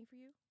his feeling for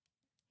you?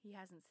 He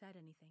hasn't said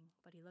anything,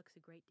 but he looks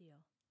a great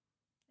deal.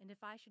 And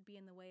if I should be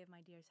in the way of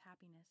my dear's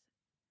happiness,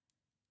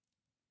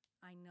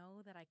 I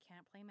know that I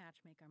can't play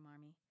matchmaker,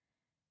 Marmee,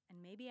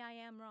 and maybe I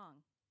am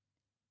wrong,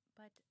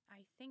 but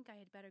I think I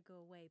had better go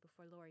away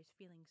before Laurie's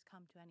feelings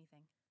come to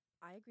anything.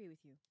 I agree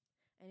with you,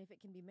 and if it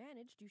can be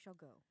managed, you shall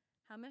go.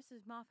 How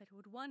Mrs. Moffat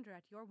would wonder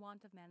at your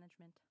want of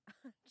management.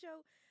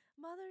 Joe,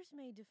 mothers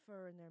may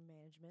differ in their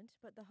management,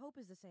 but the hope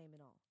is the same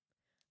in all.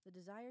 The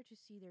desire to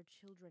see their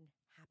children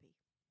happy.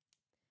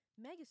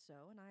 Meg is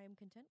so, and I am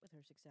content with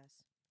her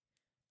success.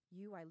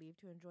 You I leave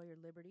to enjoy your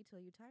liberty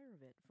till you tire of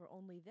it, for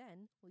only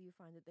then will you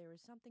find that there is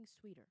something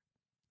sweeter.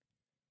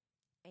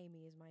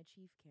 Amy is my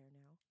chief care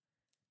now,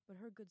 but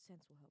her good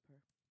sense will help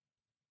her.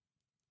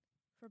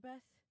 For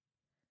Beth,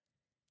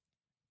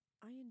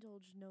 I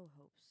indulge no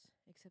hopes,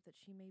 except that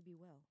she may be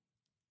well.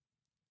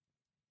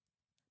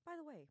 By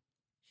the way,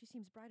 she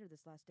seems brighter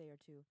this last day or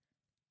two.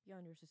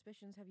 Beyond your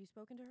suspicions, have you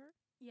spoken to her?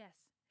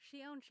 Yes,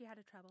 she owned she had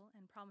a trouble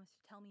and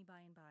promised to tell me by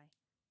and by.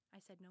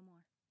 I said no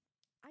more.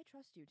 I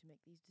trust you to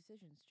make these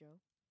decisions, Joe,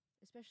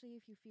 especially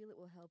if you feel it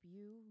will help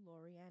you,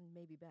 Laurie, and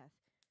maybe Beth.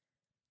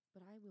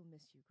 But I will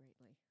miss you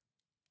greatly.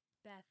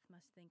 Beth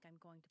must think I'm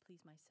going to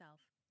please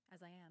myself,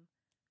 as I am,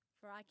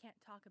 for I can't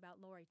talk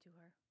about Laurie to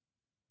her.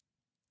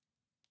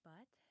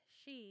 But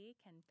she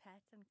can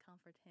pet and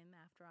comfort him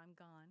after I'm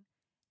gone,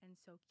 and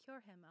so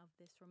cure him of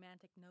this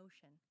romantic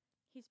notion.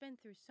 He's been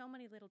through so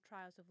many little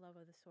trials of love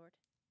of the sort.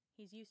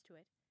 He's used to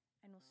it,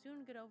 and will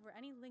soon get over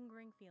any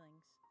lingering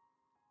feelings.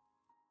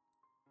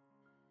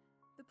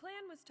 The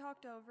plan was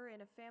talked over in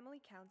a family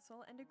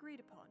council and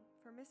agreed upon,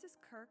 for Mrs.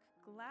 Kirk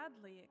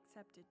gladly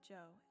accepted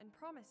Jo and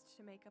promised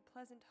to make a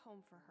pleasant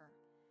home for her.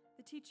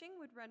 The teaching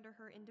would render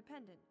her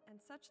independent,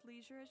 and such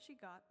leisure as she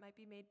got might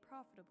be made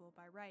profitable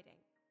by writing.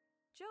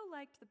 Jo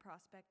liked the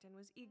prospect and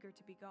was eager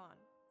to be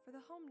gone, for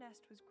the home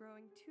nest was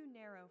growing too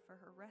narrow for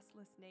her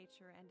restless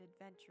nature and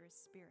adventurous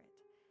spirit.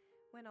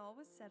 When all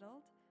was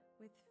settled,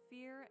 with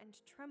fear and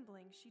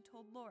trembling she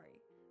told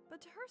Laurie,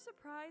 but to her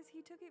surprise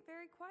he took it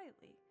very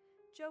quietly.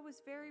 Jo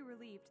was very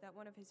relieved that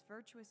one of his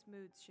virtuous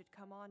moods should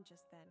come on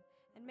just then,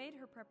 and made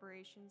her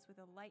preparations with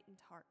a lightened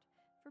heart,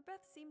 for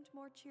Beth seemed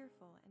more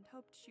cheerful and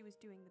hoped she was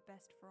doing the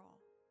best for all.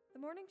 The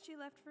morning she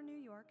left for New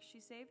York,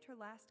 she saved her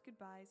last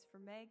goodbyes for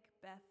Meg,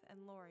 Beth,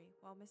 and Laurie,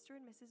 while Mr.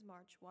 and Mrs.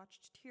 March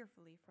watched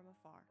tearfully from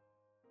afar.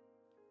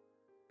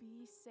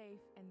 Be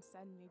safe and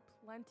send me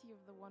plenty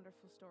of the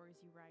wonderful stories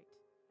you write.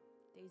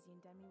 Daisy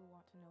and Demi will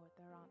want to know what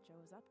their Aunt Jo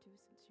is up to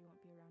since she won't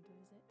be around to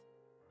visit.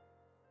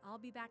 I'll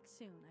be back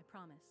soon, I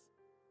promise.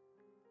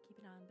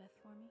 Keep an eye on Beth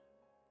for me.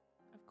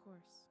 Of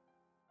course.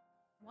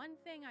 One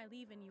thing I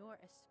leave in your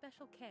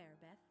especial care,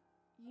 Beth.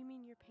 You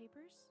mean your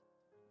papers?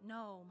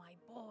 No, my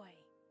boy.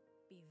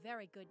 Be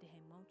very good to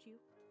him, won't you?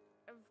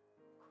 Of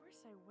course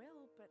I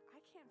will, but I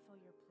can't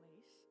fill your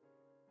place.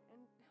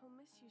 And he'll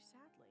miss you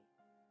sadly.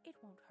 It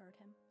won't hurt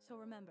him. So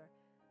remember,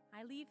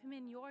 I leave him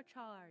in your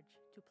charge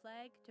to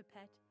plague, to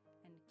pet,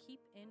 and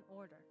keep in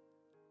order.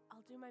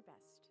 I'll do my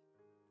best,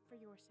 for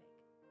your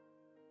sake.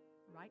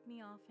 Write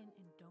me often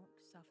and don't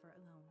suffer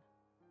alone.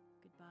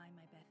 Goodbye,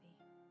 my Bethy.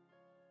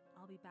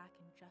 I'll be back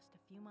in just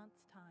a few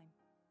months' time.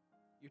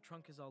 Your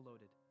trunk is all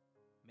loaded.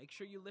 Make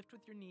sure you lift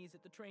with your knees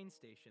at the train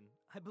station.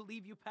 I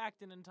believe you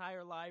packed an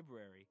entire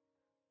library.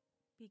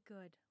 Be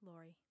good,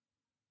 Laurie.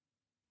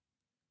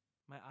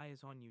 My eye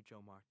is on you,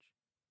 Jo March.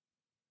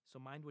 So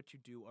mind what you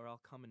do, or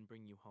I'll come and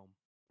bring you home.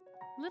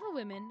 Little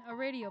Women, a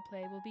radio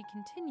play, will be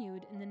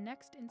continued in the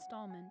next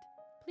installment.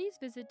 Please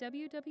visit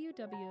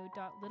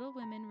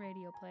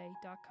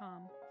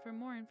www.littlewomenradioplay.com for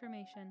more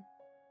information.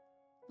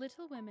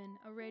 Little Women,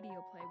 a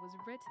radio play, was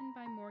written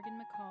by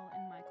Morgan McCall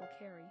and Michael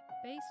Carey,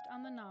 based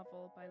on the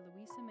novel by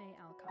Louisa May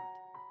Alcott.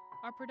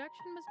 Our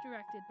production was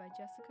directed by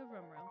Jessica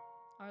Rumrell.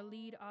 Our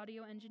lead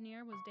audio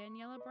engineer was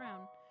Daniela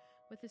Brown,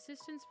 with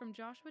assistance from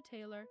Joshua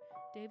Taylor,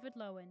 David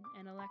Lowen,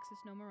 and Alexis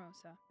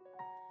Nomorosa.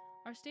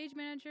 Our stage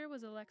manager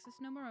was Alexis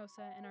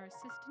Nomorosa, and our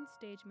assistant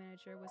stage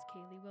manager was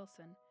Kaylee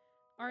Wilson.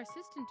 Our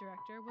assistant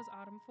director was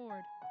Autumn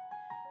Ford,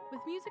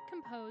 with music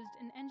composed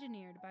and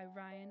engineered by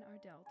Ryan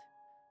Ardelt.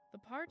 The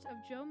part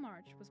of Jo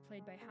March was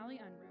played by Hallie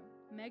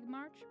Unruh, Meg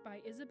March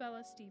by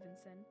Isabella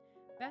Stevenson,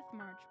 Beth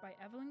March by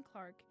Evelyn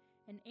Clark,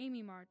 and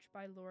Amy March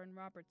by Lauren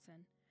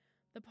Robertson.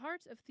 The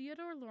part of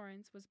Theodore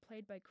Lawrence was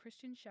played by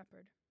Christian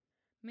Shepard.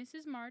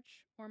 Mrs.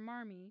 March, or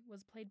Marmee,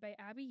 was played by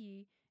Abby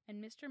Yee,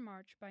 and Mr.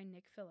 March by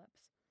Nick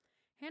Phillips.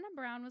 Hannah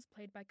Brown was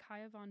played by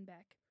Kaya Von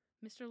Beck,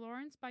 Mr.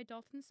 Lawrence by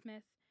Dalton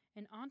Smith,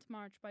 and Aunt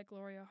March by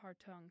Gloria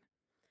Hartung.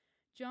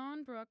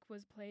 John Brooke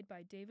was played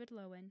by David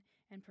Lowen,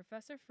 and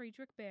Professor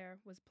Friedrich Baer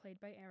was played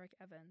by Eric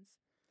Evans.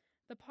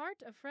 The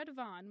part of Fred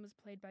Vaughn was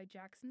played by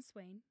Jackson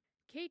Swain,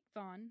 Kate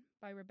Vaughn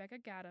by Rebecca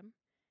Gaddam,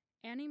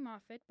 Annie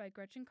Moffat by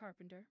Gretchen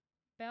Carpenter,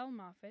 Belle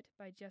Moffat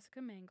by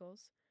Jessica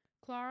Mangles,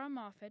 Clara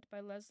Moffat by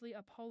Leslie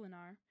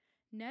Apolinar,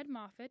 Ned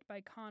Moffat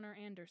by Connor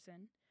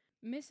Anderson,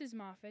 Mrs.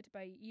 Moffat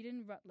by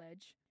Eden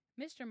Rutledge,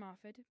 Mr.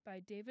 Moffat by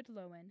David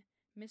Lowen,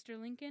 Mr.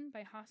 Lincoln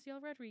by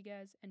Hasiel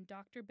Rodriguez, and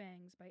Dr.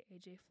 Bangs by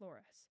A.J.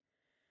 Flores.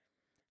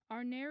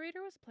 Our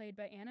narrator was played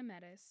by Anna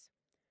Metis.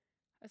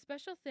 A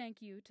special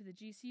thank you to the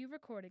GCU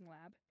Recording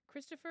Lab,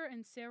 Christopher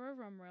and Sarah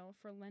Rumrell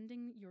for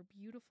lending your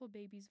beautiful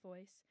baby's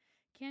voice,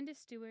 Candace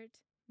Stewart,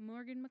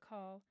 Morgan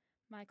McCall,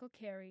 Michael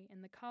Carey,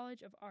 and the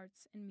College of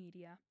Arts and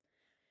Media.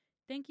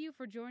 Thank you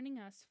for joining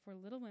us for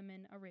Little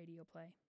Women, a radio play.